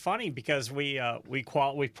 It was funny because we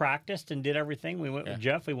practiced and did everything. We went with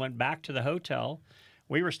Jeff. We went back to the hotel.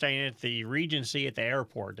 We were staying at the Regency at the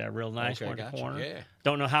airport. That real nice one in the corner. Yeah.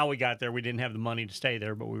 Don't know how we got there. We didn't have the money to stay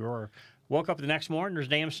there, but we were. Woke up the next morning. There's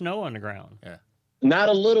damn snow on the ground. Yeah. Not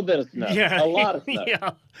a little bit of snow. Yeah. A lot of snow.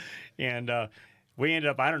 Yeah. And we ended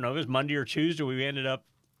up. I don't know. It was Monday or Tuesday. We ended up.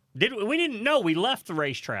 We didn't know. We left the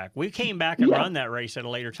racetrack. We came back and run that race at a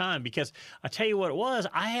later time because I tell you what it was.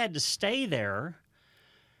 I had to stay there.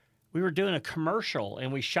 We were doing a commercial,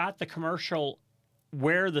 and we shot the commercial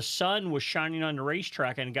where the sun was shining on the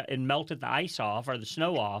racetrack and melted the ice off or the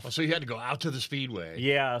snow off. Well, so you had to go out to the speedway.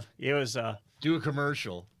 Yeah, it was. Do a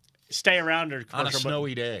commercial. Stay around there on a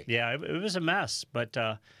snowy day. Yeah, it was a mess, but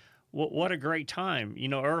what a great time.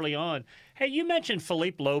 Early on. Hey, you mentioned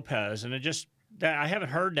Felipe Lopez, and it just I haven't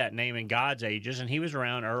heard that name in God's ages, and he was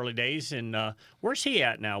around early days. And where's he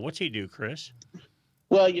at now? What's he do, Chris?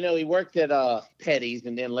 Well, he worked at Petty's,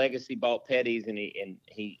 and then Legacy bought Petty's, and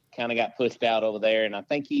he kind of got pushed out over there. And I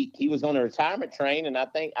think he was on a retirement train, and I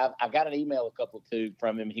think I got an email a couple too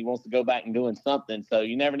from him. He wants to go back and doing something. So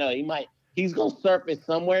you never know. He's going to surface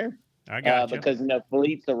somewhere. I got you. Because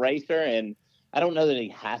Philippe's a racer, and I don't know that he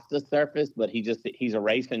has to surface, but he's a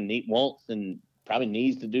racer and wants and probably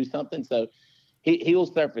needs to do something. So he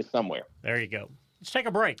will surface somewhere. There you go. Let's take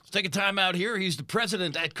a break. Let's take a time out here. He's the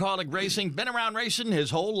president at Kaulig Racing. Been around racing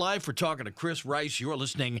his whole life. We're talking to Chris Rice. You're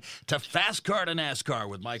listening to Fast Car to NASCAR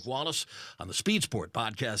with Mike Wallace on the Speed Sport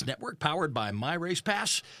Podcast Network, powered by My Race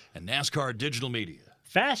Pass and NASCAR Digital Media.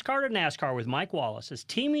 Fast Car to NASCAR with Mike Wallace is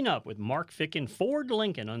teaming up with Mark Ficken Ford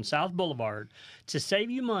Lincoln on South Boulevard to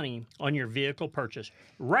save you money on your vehicle purchase.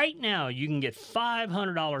 Right now, you can get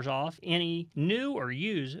 $500 off any new or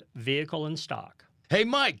used vehicle in stock. Hey,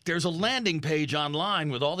 Mike, there's a landing page online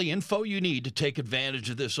with all the info you need to take advantage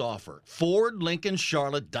of this offer.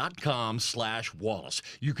 FordLincolnCharlotte.com/Wallace.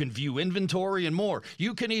 You can view inventory and more.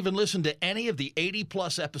 You can even listen to any of the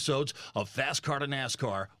 80-plus episodes of Fast Car to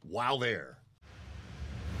NASCAR while there.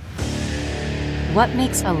 What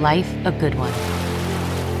makes a life a good one?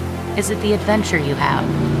 Is it the adventure you have?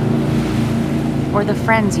 Or the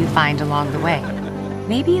friends you find along the way?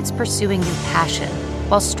 Maybe it's pursuing your passion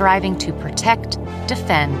while striving to protect,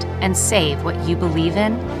 defend, and save what you believe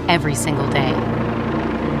in every single day.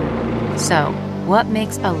 So, what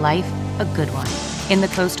makes a life a good one? In the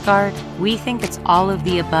Coast Guard, we think it's all of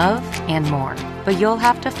the above and more, but you'll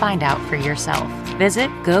have to find out for yourself. Visit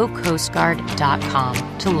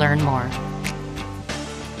GoCoastGuard.com to learn more.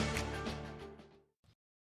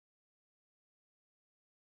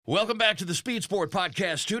 Welcome back to the Speed Sport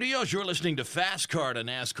Podcast Studios. You're listening to Fast Car to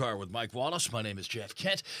NASCAR with Mike Wallace. My name is Jeff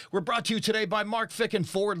Kent. We're brought to you today by Mark Ficken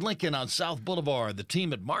Ford Lincoln on South Boulevard. The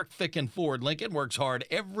team at Mark Ficken Ford Lincoln works hard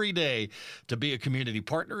every day to be a community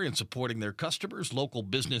partner in supporting their customers, local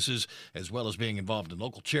businesses, as well as being involved in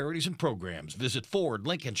local charities and programs. Visit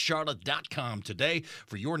FordLincolnCharlotte.com today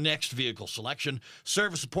for your next vehicle selection,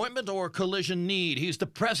 service appointment, or collision need. He's the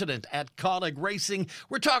president at Kaulig Racing.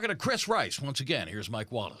 We're talking to Chris Rice. Once again, here's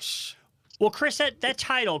Mike Wallace. Well, Chris, that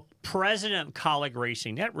title, President of Kaulig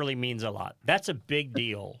Racing, that really means a lot. That's a big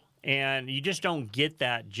deal. And you just don't get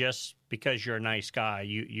that just because you're a nice guy.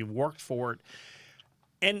 You worked for it.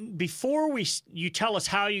 And before you tell us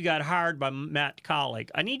how you got hired by Matt Kaulig,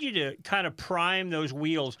 I need you to kind of prime those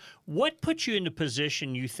wheels. What put you in the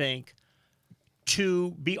position, you think,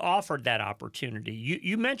 to be offered that opportunity?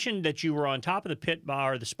 You mentioned that you were on top of the pit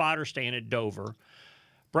bar, the spotter stand at Dover.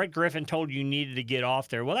 Brett Griffin told you needed to get off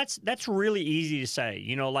there. Well, that's really easy to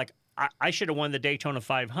say. Like I should have won the Daytona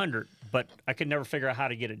 500, but I could never figure out how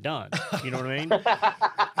to get it done. You know what I mean?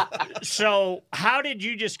 So how did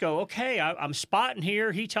you just go, okay, I'm spotting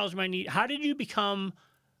here. He tells me I need. How did you become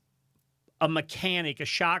a mechanic, a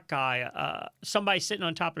shop guy, somebody sitting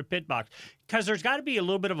on top of the pit box? Because there's got to be a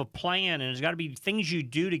little bit of a plan, and there's got to be things you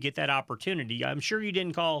do to get that opportunity. I'm sure you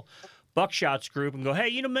didn't call Buckshot's group and go,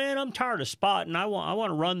 hey, man, I'm tired of spotting. I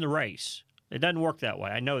want to run the race. It doesn't work that way.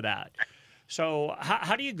 I know that. So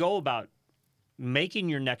how do you go about making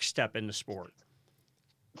your next step in the sport?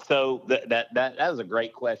 So that was a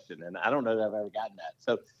great question, and I don't know that I've ever gotten that.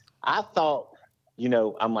 So I thought,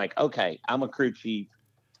 I'm like, okay, I'm a crew chief,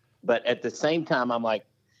 but at the same time, I'm like,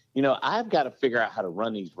 I've got to figure out how to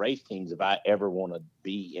run these race teams if I ever want to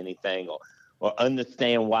be anything or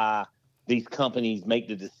understand why these companies make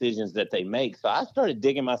the decisions that they make. So I started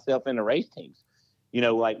digging myself into race teams.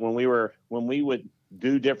 Like when we would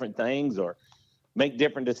do different things or make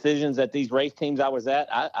different decisions at these race teams I was at,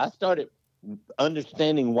 I started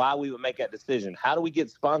understanding why we would make that decision. How do we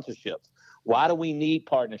get sponsorships? Why do we need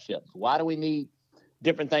partnerships? Why do we need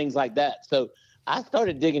different things like that? So I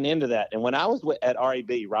started digging into that. And when I was at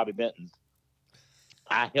RAB, Robbie Benton's,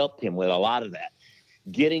 I helped him with a lot of that,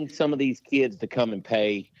 getting some of these kids to come and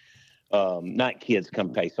pay.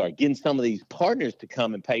 Getting some of these partners to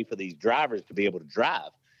come and pay for these drivers to be able to drive.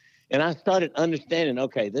 And I started understanding,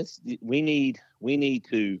 okay, we need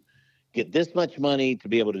to get this much money to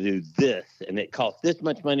be able to do this, and it costs this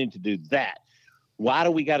much money to do that. Why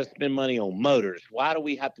do we got to spend money on motors? Why do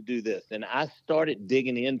we have to do this? And I started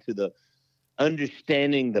digging into the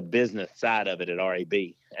understanding the business side of it at RAB.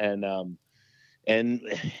 And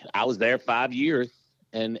I was there 5 years,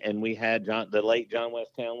 and we had the late John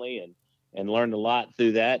West Townley, and learned a lot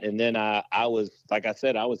through that. And then I was, like I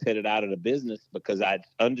said, I was headed out of the business because I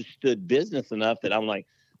understood business enough that I'm like,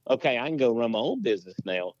 okay, I can go run my own business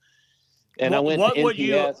now. And I went to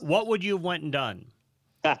NPS. What would you have went and done?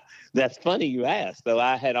 That's funny you asked. So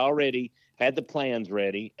I had already had the plans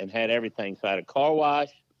ready and had everything. So I had a car wash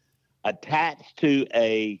attached to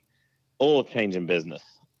a oil changing business.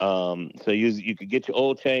 So you could get your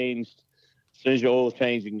oil changed. As soon as your oil's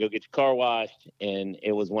changed, you can go get your car washed. And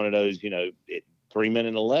it was one of those, 3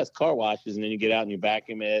 minute or less car washes, and then you get out and you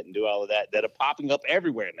vacuum it and do all of that are popping up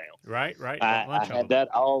everywhere now. Right. I had that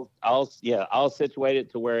all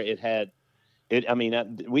situated to where it had it. I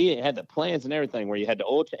mean, we had the plans and everything where you had the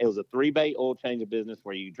oil. It was a 3-bay oil changing business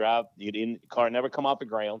where you drive. The car never come off the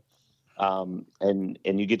ground, and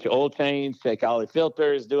you get your oil changed, check all the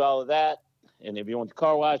filters, do all of that, and if you want the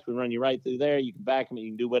car wash, we run you right through there. You can vacuum it, you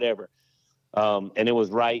can do whatever. And it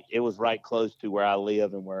was right close to where I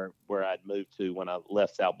live and where I'd moved to when I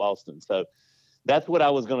left South Boston. So that's what I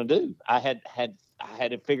was going to do. I had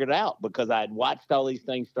it figured out because I had watched all these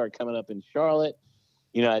things start coming up in Charlotte.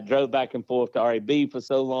 I drove back and forth to RAB for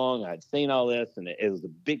so long. I'd seen all this, and it was a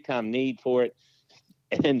big time need for it.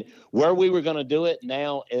 And where we were going to do it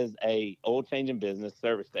now is a oil changing business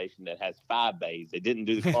service station that has 5 bays. They didn't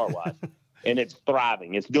do the car wash. And it's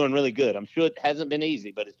thriving. It's doing really good. I'm sure it hasn't been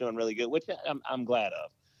easy, but it's doing really good, which I'm glad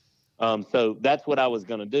of. So that's what I was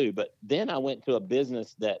going to do. But then I went to a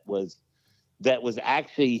business that was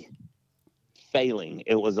actually failing.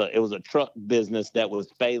 It was a truck business that was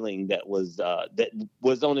failing. That was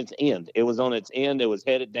on its end. It was on its end. It was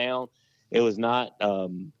headed down. It was not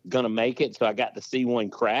going to make it. So I got to see one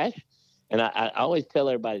crash. And I always tell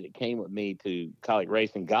everybody that came with me to Kaulig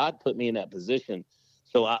Racing, God put me in that position.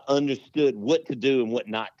 So I understood what to do and what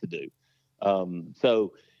not to do.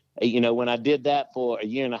 So, when I did that for a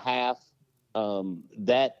year and a half,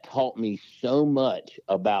 that taught me so much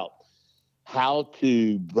about how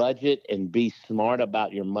to budget and be smart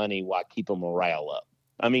about your money while keeping morale up.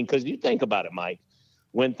 I mean, because you think about it, Mike,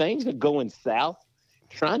 when things are going south,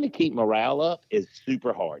 trying to keep morale up is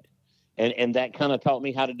super hard. And that kind of taught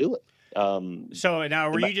me how to do it. So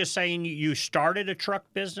now, were you just saying you started a truck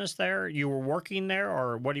business there? You were working there,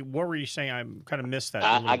 or what were you saying? I kind of missed that.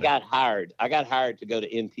 I got hired. I got hired to go to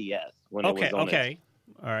NTS when it was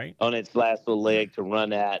on its last little leg to run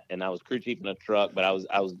that, and I was crew chief in a truck, but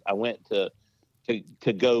I went to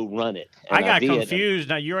go run it. I got confused.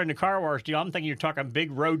 Now you're in the car wash deal. I'm thinking you're talking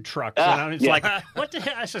big road trucks. It's like, what the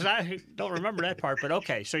hell? I says, I don't remember that part, but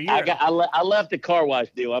okay. So I left the car wash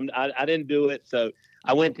deal. I didn't do it, so.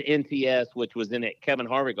 I went to NTS, which was in that Kevin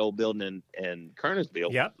Harvick old building in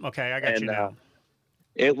Kernersville. Yep. Okay, I got you now.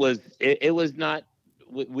 It was not.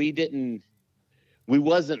 We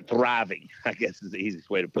wasn't thriving, I guess is the easiest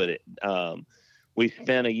way to put it. We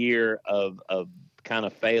spent a year of kind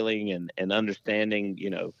of failing and understanding,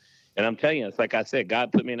 and I'm telling you, it's like I said,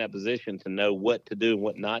 God put me in that position to know what to do and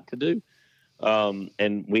what not to do.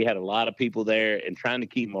 And we had a lot of people there, and trying to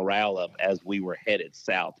keep morale up as we were headed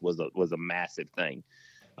south was a massive thing.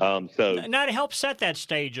 So now to help set that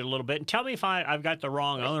stage a little bit, and tell me if I've got the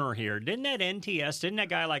wrong owner here. Didn't that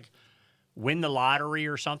guy win the lottery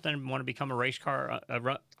or something? Want to become a race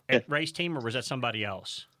race team, or was that somebody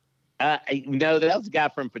else? No, that was a guy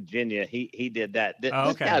from Virginia. He did that. This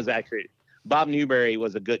guy's actually Bob Newberry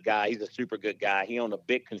was a good guy. He's a super good guy. He owned a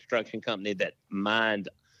big construction company that mined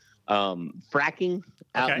fracking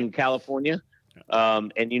out in California.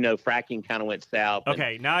 And fracking kind of went south.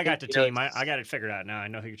 Okay, now I got the team. I got it figured out now. I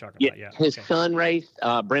know who you're talking about. Yeah. His son raced,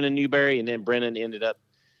 Brennan Newberry, and then Brennan ended up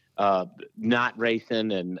not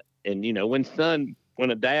racing. And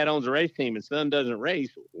when a dad owns a race team and son doesn't race,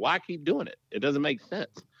 why keep doing it? It doesn't make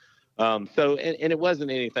sense. So it wasn't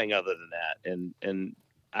anything other than that. And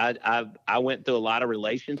I went through a lot of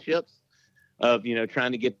relationships of,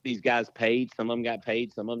 trying to get these guys paid. Some of them got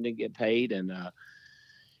paid, some of them didn't get paid. And,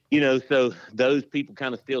 so those people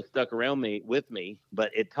kind of still stuck around with me,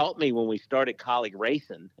 but it taught me when we started Kaulig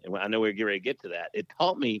Racing, and I know we're getting ready to get to that, it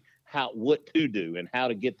taught me what to do and how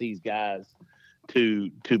to get these guys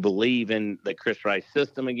to believe in the Chris Rice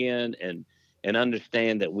system again and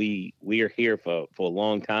understand that we are here for a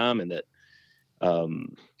long time, and that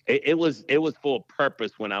it was for a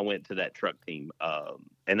purpose when I went to that truck team.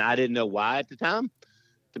 And I didn't know why at the time,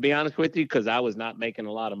 to be honest with you, because I was not making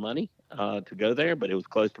a lot of money to go there, but it was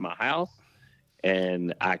close to my house,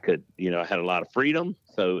 and I could, I had a lot of freedom,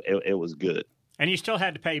 so it was good. And you still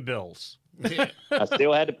had to pay bills. I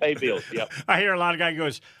still had to pay bills. Yep. I hear a lot of guys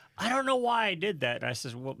goes, I don't know why I did that. And I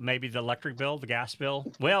says, well, maybe the electric bill, the gas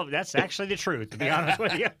bill. Well, that's actually the truth, to be honest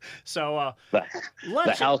with you. So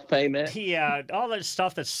the house payment. Yeah, all that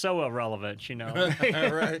stuff that's so irrelevant,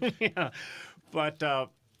 Right. Yeah. But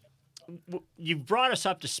you've brought us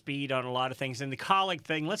up to speed on a lot of things. And the Kaulig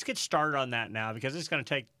thing, let's get started on that now, because it's going to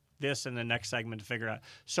take this and the next segment to figure out.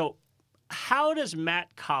 So how does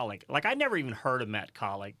Matt Kaulig, like I never even heard of Matt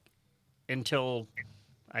Kaulig until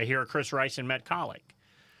I hear Chris Rice and Matt Kaulig.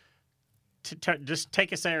 Just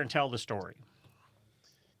take us there and tell the story.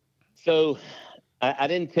 So I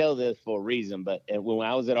didn't tell this for a reason, but when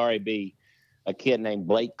I was at RAB, a kid named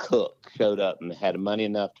Blake Cook showed up and had money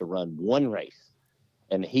enough to run one race.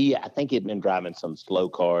 And I think he'd been driving some slow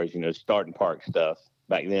cars, start and park stuff.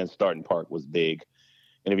 Back then, start and park was big.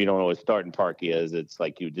 And if you don't know what start and park is, it's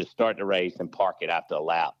like you just start the race and park it after a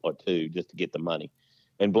lap or two just to get the money.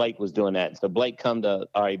 And Blake was doing that. So Blake come to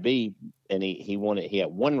RAB and he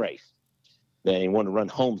had one race. Then he wanted to run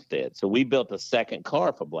Homestead. So we built a second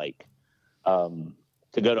car for Blake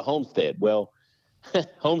to go to Homestead. Well,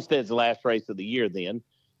 Homestead's the last race of the year then.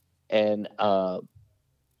 And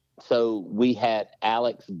so we had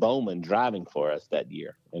Alex Bowman driving for us that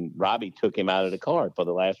year. And Robbie took him out of the car for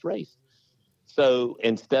the last race. So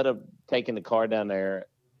instead of taking the car down there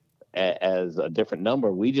as a different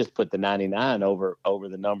number, we just put the 99 over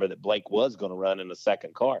the number that Blake was going to run in the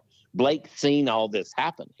second car. Blake seen all this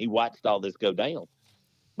happen. He watched all this go down.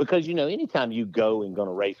 Because, anytime you go and going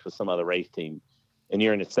to race with some other race team and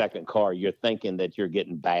you're in the second car, you're thinking that you're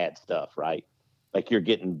getting bad stuff, right? Like you're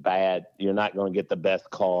getting bad. You're not going to get the best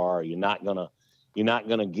car. You're not going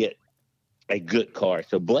to get a good car.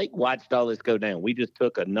 So Blake watched all this go down. We just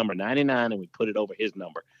took a number 99 and we put it over his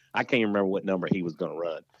number. I can't remember what number he was going to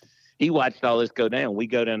run. He watched all this go down. We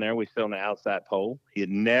go down there. We sit on the outside pole. He had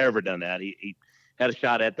never done that. He had a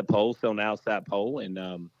shot at the pole, sit on the outside pole,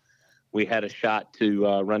 and we had a shot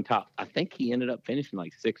to run top. I think he ended up finishing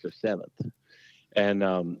like 6th or 7th.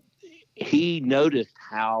 And he noticed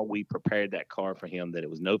how we prepared that car for him, that it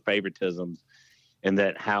was no favoritisms, and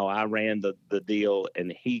that how I ran the deal,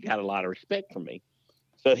 and he got a lot of respect from me.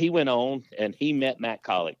 So he went on, and he met Matt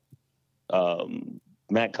Kaulig.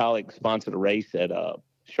 Matt Kaulig sponsored a race at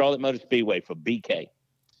Charlotte Motor Speedway for BK,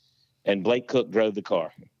 and Blake Cook drove the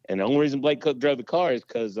car. And the only reason Blake Cook drove the car is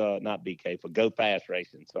because, not BK, for Go Fast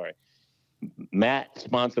Racing, sorry. Matt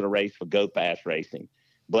sponsored a race for Go Fast Racing.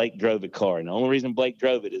 Blake drove the car. And the only reason Blake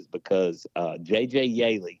drove it is because J.J.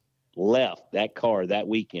 Yaley left that car that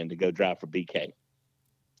weekend to go drive for BK.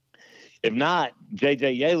 If not,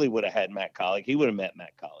 J.J. Yaley would have had Matt Kaulig. He would have met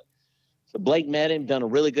Matt Kaulig. So Blake met him, done a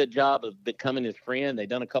really good job of becoming his friend. They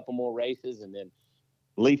done a couple more races, and then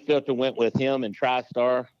Lee Filter went with him and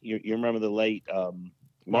TriStar. You remember the late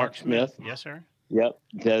Mark Smith? Yes, sir. Yep.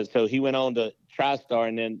 So he went on to TriStar,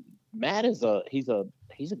 and then Matt is he's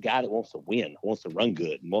a guy that wants to win, wants to run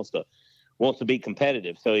good, and wants to be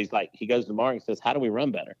competitive. So he goes to Mark and says, "How do we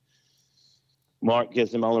run better?" Mark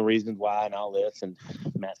gives him all the reasons why and all this, and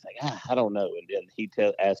Matt's like, I don't know. And then he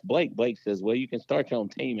asks Blake. Blake says, "Well, you can start your own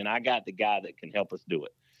team, and I got the guy that can help us do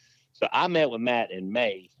it." So I met with Matt in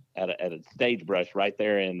May at a Stagebrush right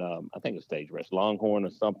there in I think it was Stagebrush, Longhorn or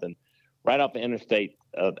something, right off the interstate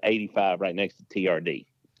of 85, right next to TRD.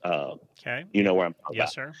 Okay. You know where I'm talking about.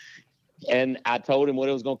 Yes, sir. And I told him what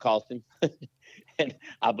it was going to cost him. And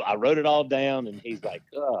I wrote it all down, and he's like,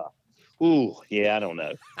 I don't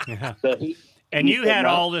know. Yeah. So you had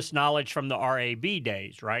all this knowledge from the RAB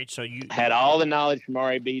days, right? So you had all the knowledge from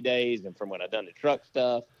RAB days and from when I done the truck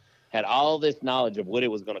stuff, had all this knowledge of what it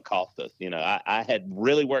was going to cost us. I had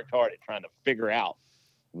really worked hard at trying to figure out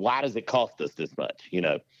why does it cost us this much,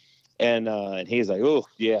 And he's like,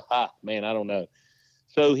 man, I don't know.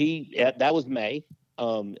 So that was May.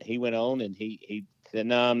 He went on and he said,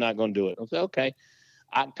 "No, I'm not going to do it." I said, "Okay."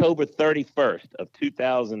 October 31st of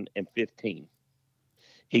 2015,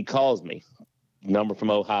 he calls me, number from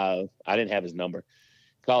Ohio. I didn't have his number.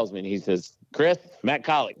 Calls me and he says, "Chris, Matt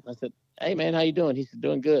Kaulig." I said, "Hey man, how you doing?" He said,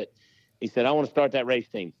 "Doing good." He said, "I want to start that race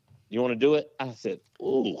team. You want to do it?" I said,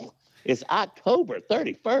 "Ooh, it's October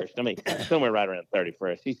 31st. I mean, somewhere right around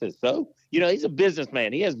 31st. He says, "So?" He's a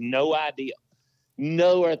businessman. He has no idea.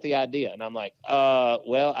 No earthly idea. And I'm like,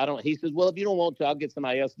 well, I don't. He says, "Well, if you don't want to, I'll get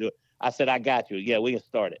somebody else to do it." I said, "I got you. Yeah, we can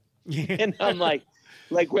start it." And I'm like,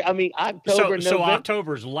 October, so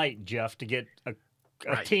October's late, Jeff, to get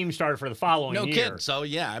a team started for the following year. No kidding. So,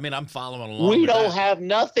 yeah, I mean, I'm following along. We don't have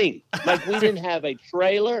nothing. We didn't have a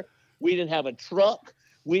trailer. We didn't have a truck.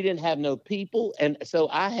 We didn't have no people. And so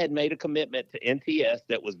I had made a commitment to NTS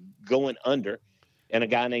that was going under, and a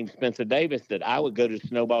guy named Spencer Davis that I would go to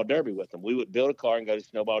Snowball Derby with him. We would build a car and go to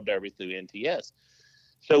Snowball Derby through NTS.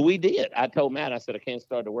 So we did. I told Matt, I said, "I can't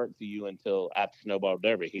start to work for you until after Snowball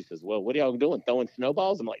Derby." He says, "Well, what are y'all doing? Throwing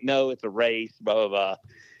snowballs?" I'm like, "No, it's a race, blah, blah, blah."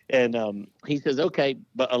 And he says, "Okay."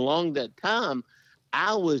 But along that time,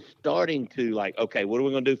 I was starting to okay, what are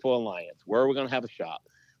we going to do for Alliance? Where are we going to have a shop?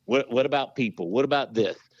 What about people? What about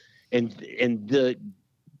this? And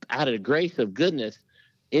out of the grace of goodness,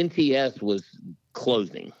 NTS was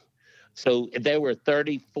closing. So there were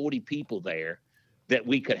 30, 40 people there that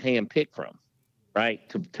we could hand pick from, right,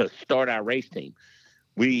 to start our race team.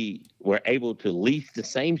 We were able to lease the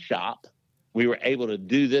same shop. We were able to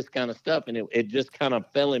do this kind of stuff, and it just kind of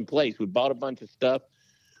fell in place. We bought a bunch of stuff.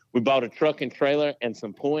 We bought a truck and trailer and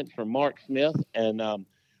some points from Mark Smith, and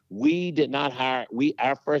we did not hire.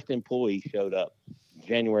 Our first employee showed up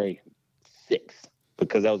January 6th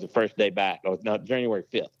because that was the first day back. Or not January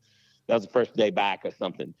 5th. That was the first day back or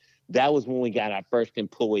something. That was when we got our first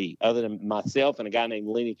employee, other than myself and a guy named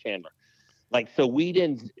Lenny Chandler. Like, so we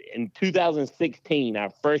didn't, in 2016, our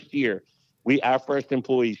first year, our first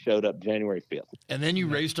employee showed up January 5th. And then you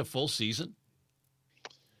raced a full season?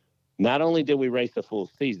 Not only did we race a full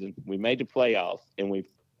season, we made the playoffs, and we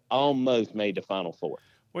almost made the Final Four.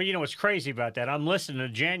 Well, you know what's crazy about that? I'm listening to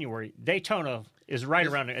January. Daytona is right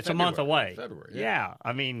around it. It's February, a month away. February, yeah.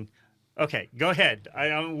 I mean, okay, go ahead.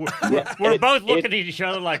 We're both looking at each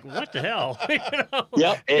other like, what the hell? You know?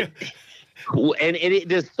 Yep. And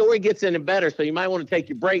the story gets any better, so you might want to take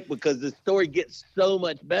your break because the story gets so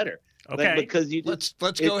much better. Okay. Because let's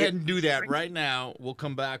go ahead and do that right now. We'll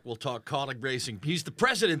come back. We'll talk Kaulig Racing. He's the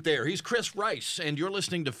president there. He's Chris Rice, and you're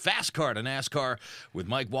listening to Fast Car to NASCAR with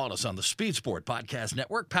Mike Wallace on the Speed Sport Podcast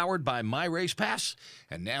Network, powered by My Race Pass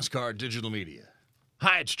and NASCAR Digital Media.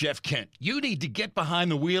 Hi, it's Jeff Kent. You need to get behind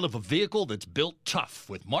the wheel of a vehicle that's built tough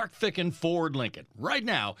with Mark Ficken Ford Lincoln. Right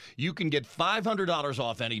now, you can get $500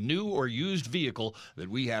 off any new or used vehicle that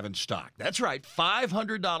we have in stock. That's right,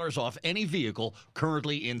 $500 off any vehicle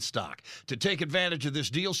currently in stock. To take advantage of this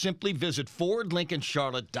deal, simply visit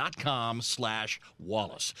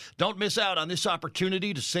FordLincolnCharlotte.com/Wallace. Don't miss out on this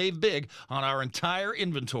opportunity to save big on our entire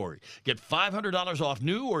inventory. Get $500 off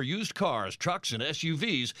new or used cars, trucks, and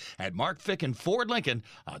SUVs at Mark Ficken Ford Lincoln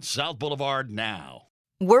on South Boulevard now.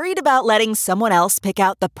 Worried about letting someone else pick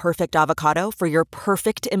out the perfect avocado for your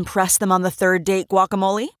perfect impress them on the third date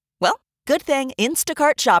guacamole? Well, good thing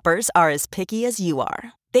Instacart shoppers are as picky as you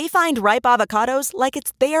are. They find ripe avocados like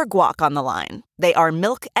it's their guac on the line. They are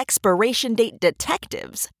milk expiration date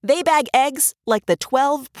detectives. They bag eggs like the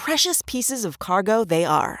 12 precious pieces of cargo they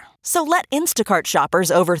are. So let Instacart shoppers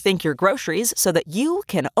overthink your groceries so that you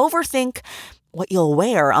can overthink what you'll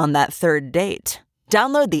wear on that third date.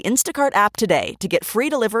 Download the Instacart app today to get free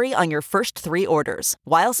delivery on your first 3 orders,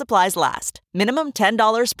 while supplies last. Minimum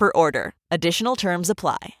 $10 per order. Additional terms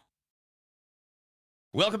apply.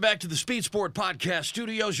 Welcome back to the Speed Sport Podcast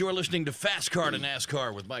Studios. You're listening to Fast Car to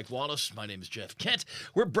NASCAR with Mike Wallace. My name is Jeff Kent.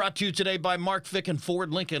 We're brought to you today by Mark Ficken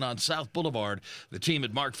Ford Lincoln on South Boulevard. The team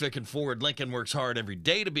at Mark Ficken Ford Lincoln works hard every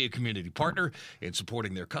day to be a community partner in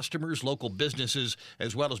supporting their customers, local businesses,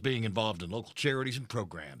 as well as being involved in local charities and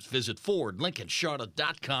programs. Visit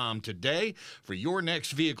FordLincolnCharlotte.com today for your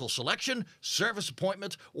next vehicle selection, service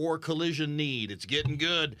appointment, or collision need. It's getting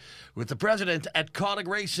good. With the president at Kaulig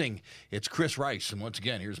Racing, it's Chris Rice. And once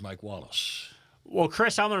again, here's Mike Wallace. Well,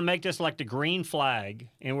 Chris, I'm going to make this like the green flag,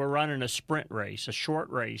 and we're running a sprint race, a short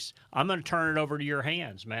race. I'm going to turn it over to your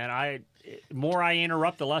hands, man. More I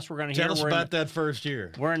interrupt, the less we're going to hear. Tell us about that first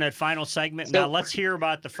year. We're in that final segment. Now, let's hear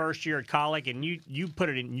about the first year at Kaulig, and you put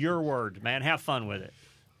it in your words, man. Have fun with it.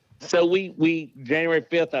 So we January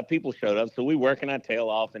 5th, our people showed up, so we working our tail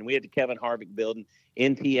off, and we had the Kevin Harvick building,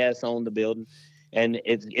 NTS on the building. And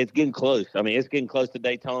it's getting close. I mean, it's getting close to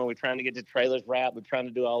Daytona. We're trying to get the trailers wrapped. We're trying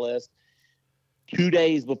to do all this. 2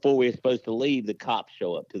 days before we were supposed to leave, the cops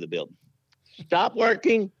show up to the building. Stop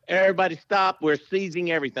working. Everybody stop. We're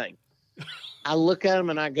seizing everything. I look at them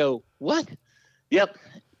and I go, what? Yep.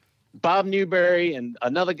 Bob Newberry and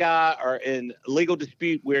another guy are in legal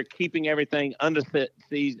dispute. We're keeping everything under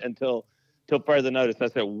siege until further notice. I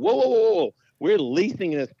said, whoa. We're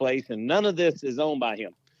leasing this place and none of this is owned by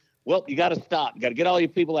him. Well, you got to stop. You got to get all your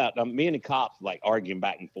people out. Now, me and the cops like arguing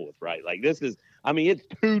back and forth, right? Like it's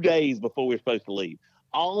 2 days before we're supposed to leave.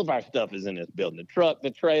 All of our stuff is in this building. The truck,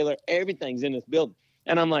 the trailer, everything's in this building.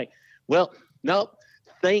 And I'm like, well, nope.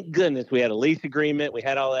 Thank goodness we had a lease agreement. We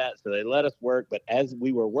had all that. So they let us work. But as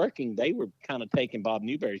we were working, they were kind of taking Bob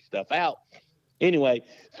Newberry's stuff out. Anyway,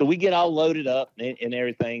 so we get all loaded up and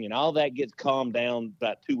everything. And all that gets calmed down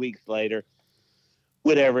about 2 weeks later.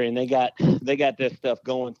 Whatever, and they got this stuff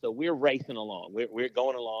going, so we're racing along. We're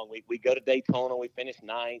going along. We go to Daytona. We finish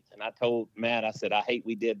 9th, and I told Matt, I said, I hate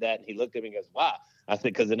we did that, and he looked at me and goes, why? I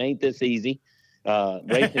said, because it ain't this easy.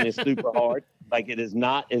 Racing is super hard. Like it is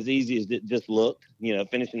not as easy as it just looked. You know,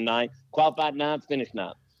 finishing 9th, qualified 9th, finished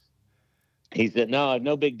 9th. He said,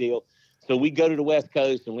 no big deal. So we go to the West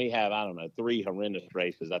Coast, and we have 3 horrendous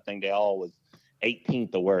races. I think they all was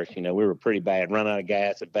 18th or worse. You know, we were pretty bad. Run out of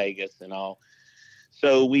gas at Vegas and all.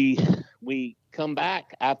 So we we come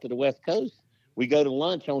back after the West Coast. We go to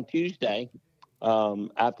lunch on Tuesday.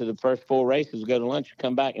 After the first 4 races, we go to lunch,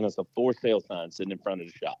 come back, and it's a for sale sign sitting in front of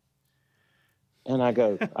the shop. And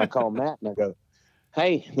I call Matt and I go,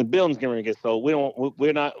 hey, the building's going to get sold. We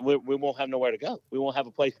won't have nowhere to go. We won't have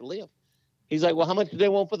a place to live. He's like, well, how much do they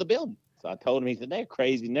want for the building? So I told him, he said, they're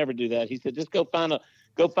crazy. Never do that. He said, just go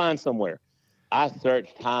find somewhere. I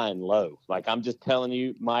searched high and low. Like, I'm just telling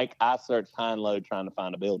you, Mike, I searched high and low trying to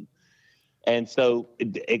find a building. And so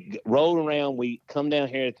it rolled around. We come down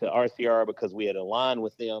here to RCR because we had aligned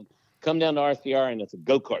with them. Come down to RCR, and it's a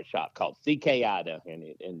go-kart shop called CKI down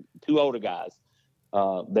here. And 2 older guys,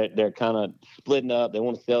 they're kind of splitting up. They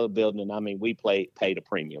want to sell the building. And, I mean, we paid a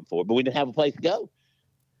premium for it. But we didn't have a place to go.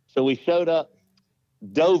 So we showed up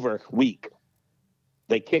Dover week.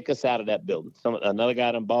 They kick us out of that building. Another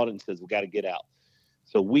guy done bought it and says, we got to get out.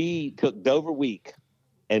 So we took Dover week.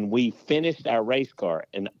 And we finished our race car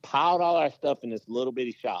and piled all our stuff in this little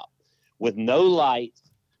bitty shop with no lights.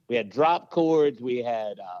 We had drop cords. We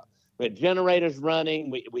had generators running.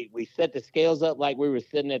 We set the scales up like we were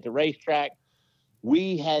sitting at the racetrack.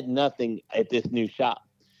 We had nothing at this new shop.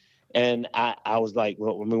 And I was like,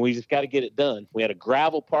 well, I mean, we just got to get it done. We had a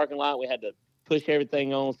gravel parking lot. We had to push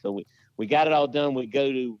everything on. So we got it all done. We go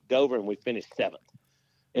to Dover and we finished 7th.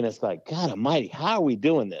 And it's like, God almighty, how are we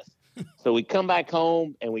doing this? So we come back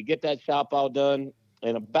home and we get that shop all done.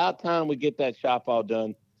 And about time we get that shop all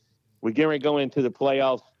done, we get ready to go into the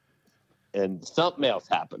playoffs and something else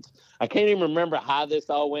happens. I can't even remember how this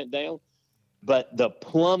all went down, but the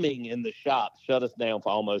plumbing in the shop shut us down for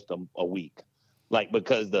almost a week. Like,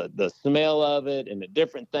 because the smell of it and the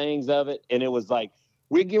different things of it. And it was like,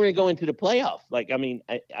 we're getting ready to go into the playoffs. Like, I mean,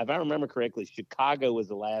 if I remember correctly, Chicago was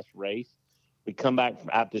the last race. We come back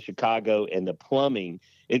after Chicago and the plumbing,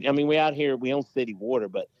 we out here, we own city water,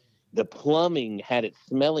 but the plumbing had it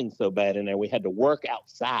smelling so bad in there. We had to work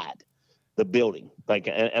outside the building. Like,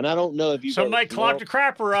 and I don't know if you somebody clogged the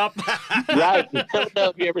crapper up. Right. I don't know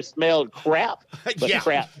if you ever smelled crap, but Yeah.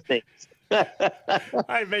 crap stinks.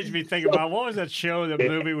 It makes me think about, what was that show, the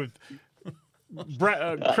movie with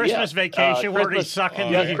Christmas Vacation, where he's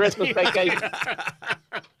sucking the... Christmas Vacation.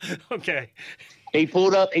 Okay. He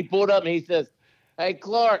pulled up and he says, hey,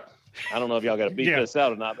 Clark. I don't know if y'all got to beat this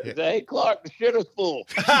out or not, but he said, hey, Clark, the shitter's full.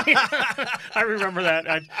 I remember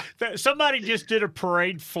that. Somebody just did a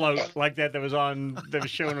parade float like that was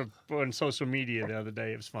shown on social media the other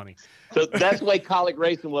day. It was funny. So that's the way Kaulig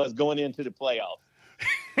racing was going into the playoffs.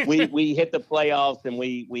 We hit the playoffs and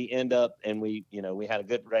we end up and we had a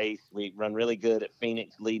good race. We run really good at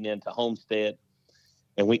Phoenix leading into Homestead,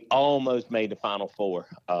 and we almost made the Final Four.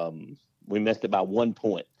 We missed it by 1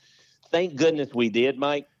 point. Thank goodness we did,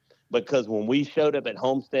 Mike, because when we showed up at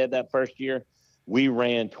Homestead that first year, we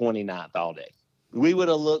ran 29th all day. We would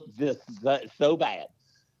have looked just so bad.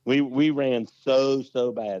 We ran so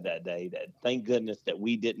bad that day that thank goodness that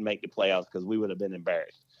we didn't make the playoffs, because we would have been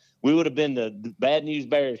embarrassed. We would have been the bad news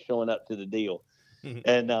bears showing up to the deal.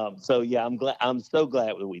 And I'm so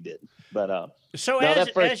glad that we didn't. But so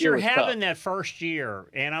as you're having that first year,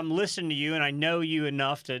 and I'm listening to you, and I know you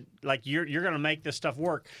enough to, like, you're going to make this stuff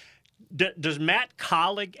work. Does Matt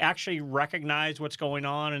Kaulig actually recognize what's going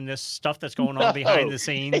on and this stuff that's going on behind the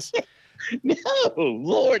scenes? No,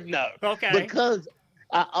 Lord, no. Okay. Because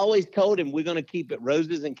I always told him we're going to keep it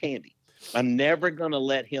roses and candy. I'm never going to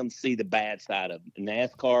let him see the bad side of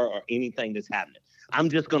NASCAR or anything that's happening. I'm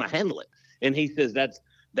just going to handle it. And he says,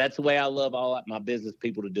 that's the way I love all my business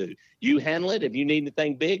people to do. You handle it. If you need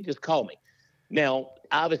anything big, just call me. Now,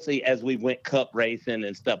 obviously, as we went cup racing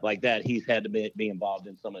and stuff like that, he's had to be involved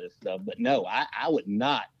in some of this stuff. But no, I would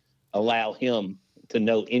not allow him to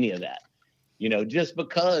know any of that, just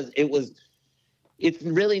because it's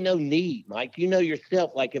really no need, Mike. You know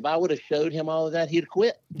yourself, like, if I would have showed him all of that, he'd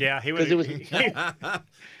quit. Yeah, he would.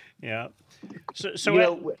 Yeah.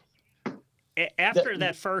 So after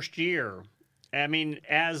that first year, I mean,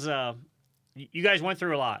 as you guys went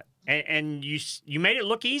through a lot, and you made it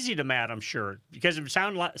look easy to Matt, I'm sure, because it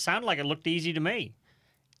sounded like it looked easy to me,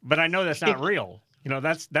 but I know that's not real.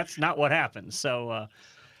 That's not what happens. So,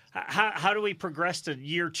 how do we progress to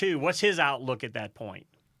year 2? What's his outlook at that point?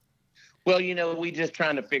 Well, we just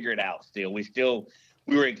trying to figure it out still. We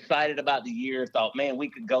were excited about the year, thought, man, we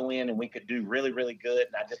could go in and we could do really, really good.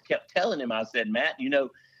 And I just kept telling him, I said, Matt,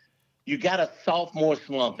 you got a sophomore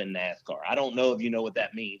slump in NASCAR. I don't know if you know what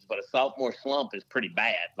that means, but a sophomore slump is pretty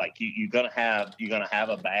bad. Like you're gonna have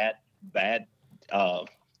a bad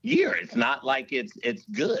year. It's not like it's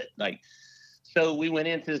good. Like, so we went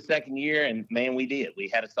into the second year and man, we did. We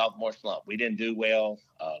had a sophomore slump. We didn't do well.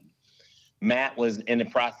 Matt was in the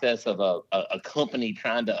process of a company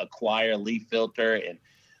trying to acquire Leaf Filter,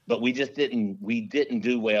 but we just didn't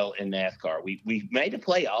do well in NASCAR. We made the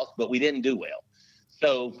playoffs, but we didn't do well.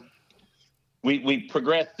 So we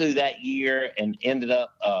progressed through that year and ended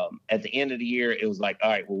up at the end of the year. It was like, all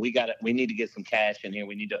right, well, we need to get some cash in here.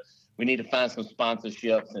 We need to find some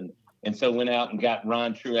sponsorships, and so went out and got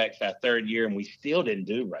Ron Truex our third year, and we still didn't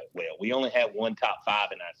do right well. We only had one top 5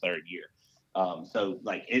 in our third year. So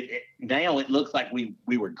like now it looks like we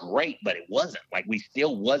were great, but it wasn't. Like we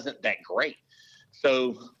still wasn't that great.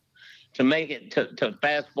 So to make it to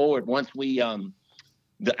fast forward, once we after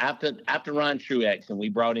Ron Truex and we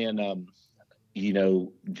brought in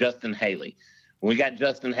Justin Haley. When we got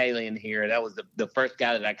Justin Haley in here, that was the first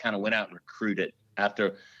guy that I kind of went out and recruited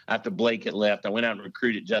after Blake had left. I went out and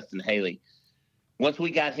recruited Justin Haley. Once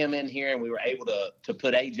we got him in here and we were able to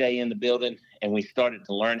put AJ in the building and we started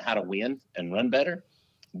to learn how to win and run better,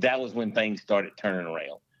 that was when things started turning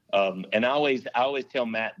around. And I always tell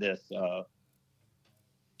Matt this,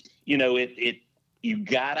 you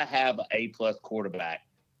gotta have an A+ quarterback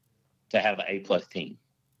to have an A+ team.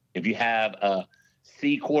 If you have a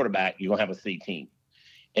C quarterback, you're gonna have a C team.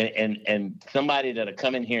 And somebody that'll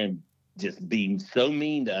come in here and just be so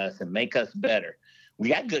mean to us and make us better. We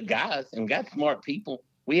got good guys and we got smart people.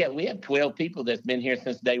 We have 12 people that's been here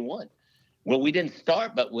since day one. Well, we didn't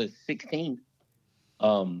start, but with 16.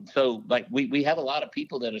 So like we have a lot of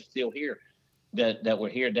people that are still here that were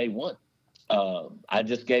here day one. I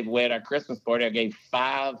just gave away at our Christmas party. I gave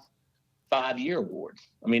 5-year awards.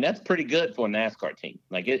 I mean, that's pretty good for a NASCAR team.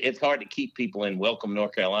 Like it's hard to keep people in Welcome,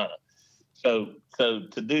 North Carolina. So to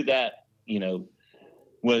do that,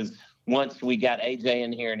 was once we got AJ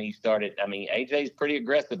in here and he started. I mean, AJ's pretty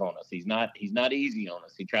aggressive on us. He's not easy on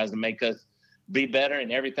us. He tries to make us be better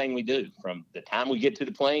in everything we do, from the time we get to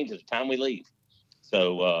the planes to the time we leave.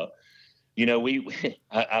 So,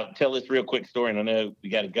 I'll tell this real quick story, and I know we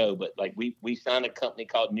got to go, but like we signed a company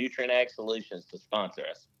called Nutrient Ag Solutions to sponsor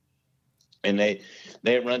us. And they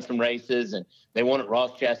had run some races and they wanted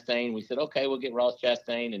Ross Chastain. We said, okay, we'll get Ross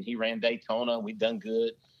Chastain. And he ran Daytona. We'd done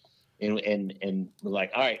good. And we're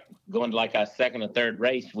like, all right, going to like our second or third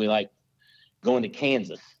race, we like going to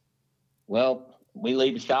Kansas. Well, we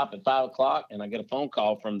leave the shop at 5:00 and I get a phone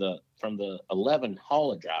call from the 11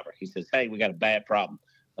 hauler driver. He says, hey, we got a bad problem.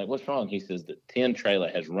 Like, what's wrong? He says, the 10 trailer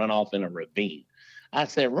has run off in a ravine. I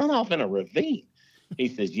said, run off in a ravine? He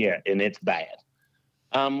says, yeah, and it's bad.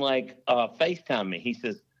 I'm like, FaceTime me. He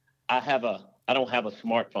says, I don't have a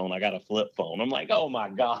smartphone. I got a flip phone. I'm like, oh my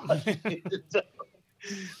God.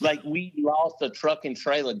 Like we lost a truck and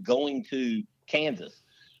trailer going to Kansas.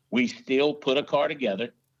 We still put a car together.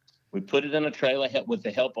 We put it in a trailer with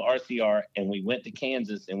the help of RCR, and we went to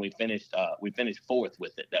Kansas and we finished fourth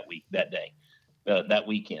with it that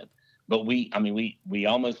weekend. But we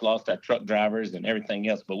almost lost our truck drivers and everything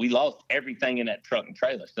else, but we lost everything in that truck and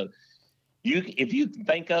trailer. So if you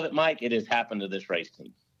think of it, Mike, it has happened to this race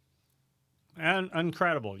team. And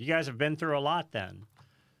incredible. You guys have been through a lot then.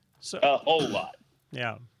 So a whole lot.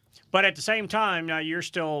 Yeah. But at the same time, now you're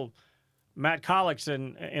still Matt Kaulig's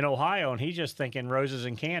in Ohio, and he's just thinking roses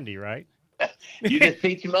and candy, right? You just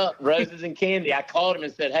teach him up, roses and candy. I called him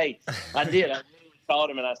and said, hey, I called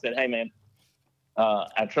him and I said, hey, man,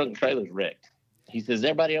 our truck and trailer's wrecked. He says,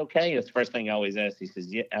 everybody okay? That's the first thing I always ask. He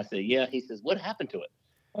says, yeah. I said, yeah. He says, what happened to it?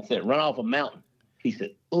 I said, run off a mountain. He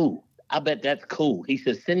said, ooh, I bet that's cool. He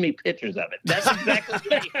says, send me pictures of it. That's exactly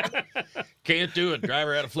what he said. Can't do it.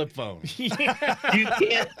 Driver had a flip phone. You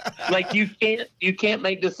can't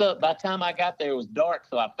make this up. By the time I got there, it was dark,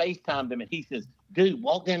 so I FaceTimed him, and he says, dude,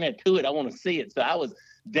 walk down there to it. I want to see it. So I was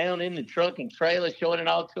down in the truck and trailer showing it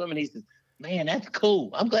all to him, and he says, man, that's cool.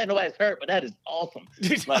 I'm glad nobody's hurt, but that is awesome.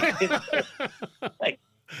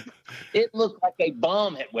 It looked like a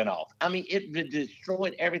bomb had went off. I mean, it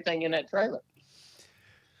destroyed everything in that trailer.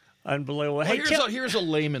 Unbelievable. Well, here's a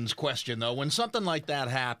layman's question, though. When something like that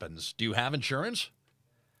happens, do you have insurance?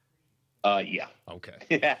 Yeah. Okay.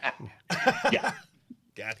 Yeah.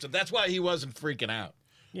 Gotcha. That's why he wasn't freaking out.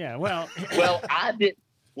 Yeah, well. Well, I did.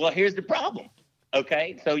 Well, here's the problem.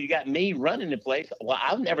 Okay, so you got me running the place. Well,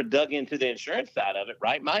 I've never dug into the insurance side of it,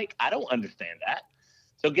 right, Mike? I don't understand that.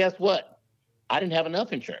 So guess what? I didn't have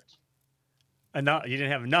enough insurance. You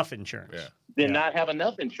didn't have enough insurance. Yeah. Did not have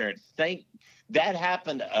enough insurance. That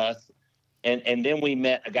happened to us, and then we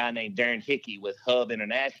met a guy named Darren Hickey with Hub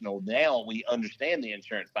International. Now we understand the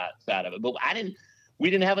insurance side of it, but we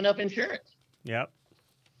didn't have enough insurance. Yep.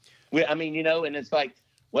 And it's like,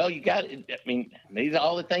 well, these are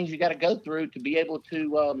all the things you got to go through to be able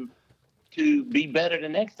to be better the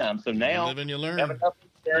next time. So now you live and you learn. We have enough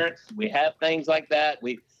insurance. We have things like that.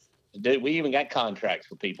 Dude, we even got contracts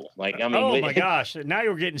for people. Like, I mean, my gosh! Now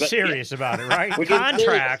you're getting serious about it, right?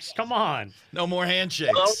 Contracts. Come on. No more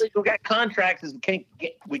handshakes. The only reason we got contracts is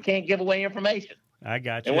we can't give away information. I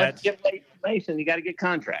got you. And once you give away information, you got to get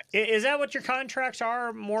contracts. Is that what your contracts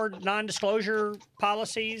are? More non-disclosure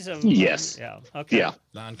policies? Yes. Yeah. Okay. Yeah.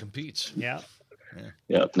 Non-competes. Yeah.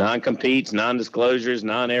 Yeah. Non-competes, non-disclosures,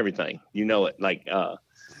 non-everything. You know it. Like,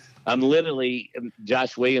 I'm literally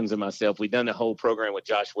Josh Williams and myself. We've done the whole program with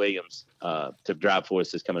Josh Williams to drive for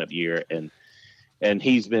us this coming up year, and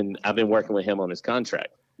I've been working with him on his contract.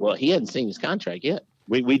 Well, he hadn't seen his contract yet.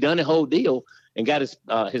 We done the whole deal and got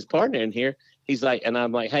his partner in here. He's like, and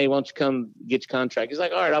I'm like, hey, why don't you come get your contract? He's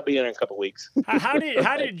like, all right, I'll be in a couple of weeks. How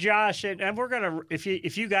did Josh, and we're gonna, if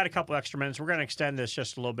you got a couple extra minutes, we're gonna extend this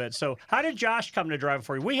just a little bit. So how did Josh come to drive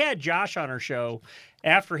for you? We had Josh on our show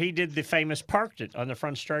after he did the famous Parked It on the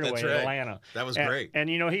front straightaway in Atlanta. That was great. And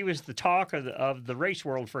he was the talk of the race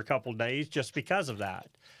world for a couple of days just because of that.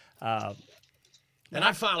 And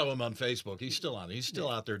I follow him on Facebook. He's still on. He's still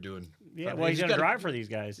out there doing. Yeah, well, he's going to drive for these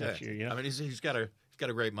guys this year. I mean, he's got a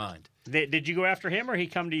great mind. Did you go after him, or he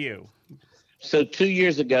come to you? So 2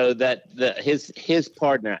 years ago, his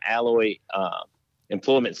partner Alloy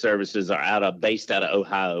Employment Services are based out of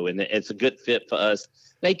Ohio, and it's a good fit for us.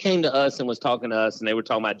 They came to us and was talking to us, and they were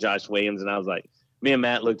talking about Josh Williams, and I was like, me and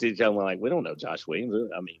Matt looked at each other and we're like, we don't know Josh Williams.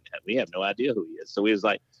 I mean, we have no idea who he is. So we was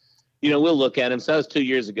like, we'll look at him. So that was 2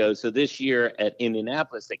 years ago. So this year at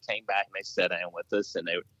Indianapolis, they came back and they sat down with us and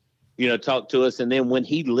they, talked to us. And then when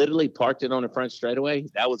he literally parked it on the front straightaway,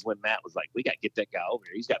 that was when Matt was like, we got to get that guy over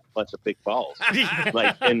here. He's got a bunch of big balls.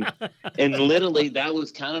 and literally that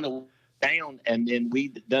was kind of the down. And then we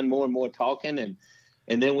done more and more talking. And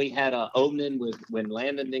then we had an opening when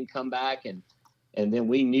Landon didn't come back. And then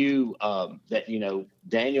we knew that,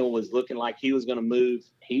 Daniel was looking like he was going to move.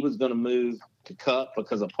 He was going to move to Cup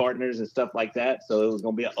because of partners and stuff like that. So it was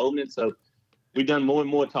going to be an opening. So we've done more and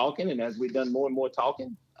more talking. And as we've done more and more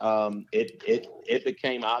talking, it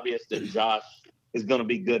became obvious that Josh is going to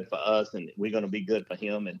be good for us and we're going to be good for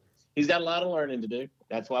him. And he's got a lot of learning to do.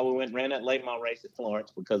 That's why we went and ran that late model race at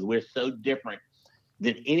Florence, because we're so different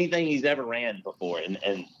than anything he's ever ran before in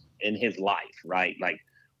his life, right? Like,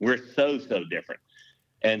 we're so different.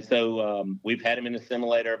 And so we've had him in the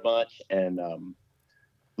simulator a bunch, and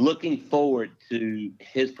looking forward to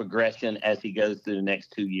his progression as he goes through the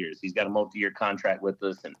next 2 years. He's got a multi-year contract with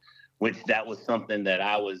us, and which that was something that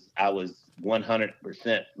I was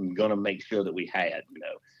 100% going to make sure that we had.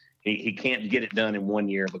 He can't get it done in 1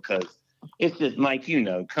 year because it's just, Mike,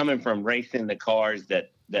 coming from racing the cars that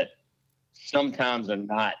sometimes are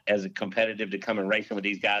not as competitive to come and racing with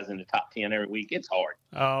these guys in the top 10 every week. It's hard.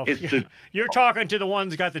 Oh, you're talking to the ones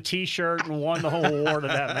that got the T-shirt and won the whole award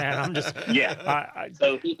of that, man. I'm just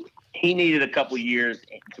So he needed a couple years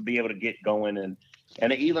to be able to get going, and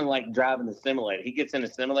even like driving the simulator. He gets in the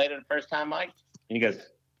simulator the first time, Mike, and he goes,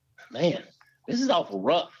 "Man, this is awful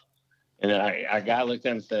rough." And then our guy looked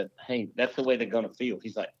at him and said, "Hey, that's the way they're going to feel."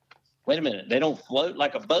 He's like, "Wait a minute, they don't float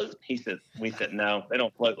like a boat?" We said, "No, they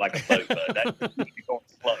don't float like a boat, but that's going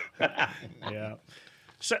slow." Yeah.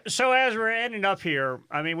 So as we're ending up here,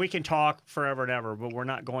 I mean, we can talk forever and ever, but we're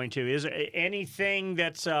not going to. Is there anything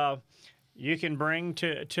that's you can bring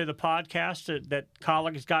to the podcast that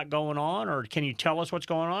Kaulig has got going on, or can you tell us what's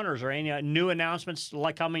going on, or is there any new announcements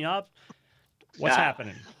like coming up? What's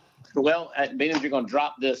happening? Well, being as you're going to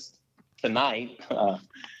drop this tonight,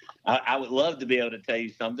 I would love to be able to tell you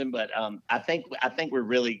something, but I think we're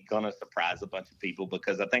really going to surprise a bunch of people,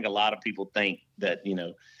 because I think a lot of people think that,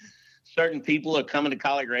 certain people are coming to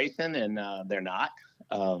Kaulig racing and they're not,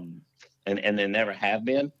 and they never have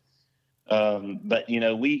been. But,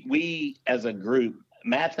 we as a group,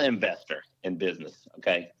 Matt's an investor in business.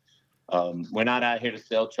 Okay. We're not out here to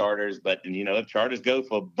sell charters, but if charters go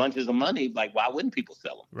for bunches of money, like, why wouldn't people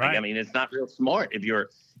sell them? Right. Like, I mean, it's not real smart if you're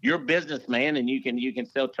a businessman and you can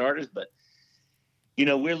sell charters, but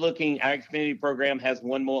we're looking, our Xfinity program has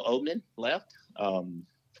one more opening left.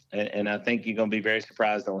 And I think you're going to be very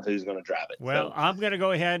surprised on who's going to drive it. Well, I'm going to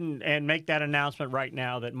go ahead and make that announcement right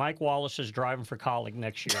now that Mike Wallace is driving for Kaulig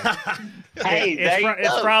next year. Hey,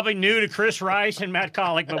 it's probably new to Chris Rice and Matt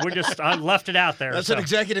Kaulig, but we just left it out there. That's an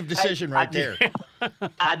executive decision right there.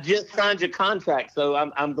 I just signed your contract, so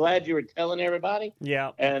I'm glad you were telling everybody.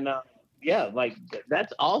 Yeah. And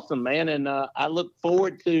that's awesome, man. And I look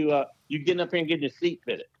forward to you getting up here and getting your seat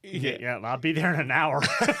fitted. Yeah, I'll be there in an hour.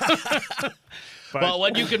 Well,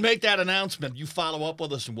 when you can make that announcement, you follow up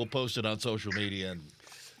with us, and we'll post it on social media. And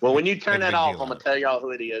when you turn that off, I'm going to tell y'all who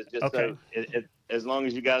it is. Just so, as long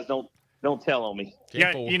as you guys don't Don't tell on me.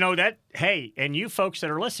 Yeah, you know that. Hey, and you folks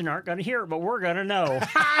that are listening aren't going to hear it, but we're going to know.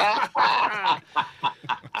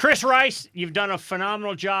 Chris Rice, you've done a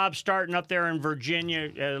phenomenal job starting up there in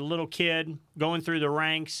Virginia, a little kid, going through the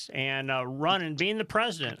ranks and running, being the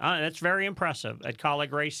president. That's very impressive at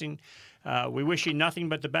Kaulig Racing. We wish you nothing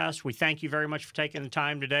but the best. We thank you very much for taking the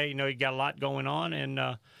time today. You know you got a lot going on,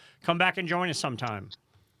 and come back and join us sometime.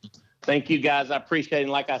 Thank you, guys. I appreciate it.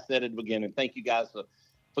 And like I said at the beginning, thank you guys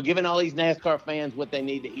for giving all these NASCAR fans what they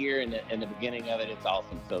need to hear in the beginning of it. It's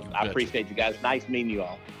awesome. So I appreciate you guys. Nice meeting you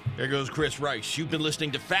all. There goes Chris Rice. You've been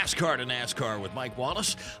listening to Fast Car to NASCAR with Mike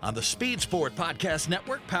Wallace on the Speed Sport Podcast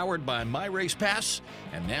Network, powered by My Race Pass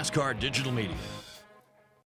and NASCAR Digital Media.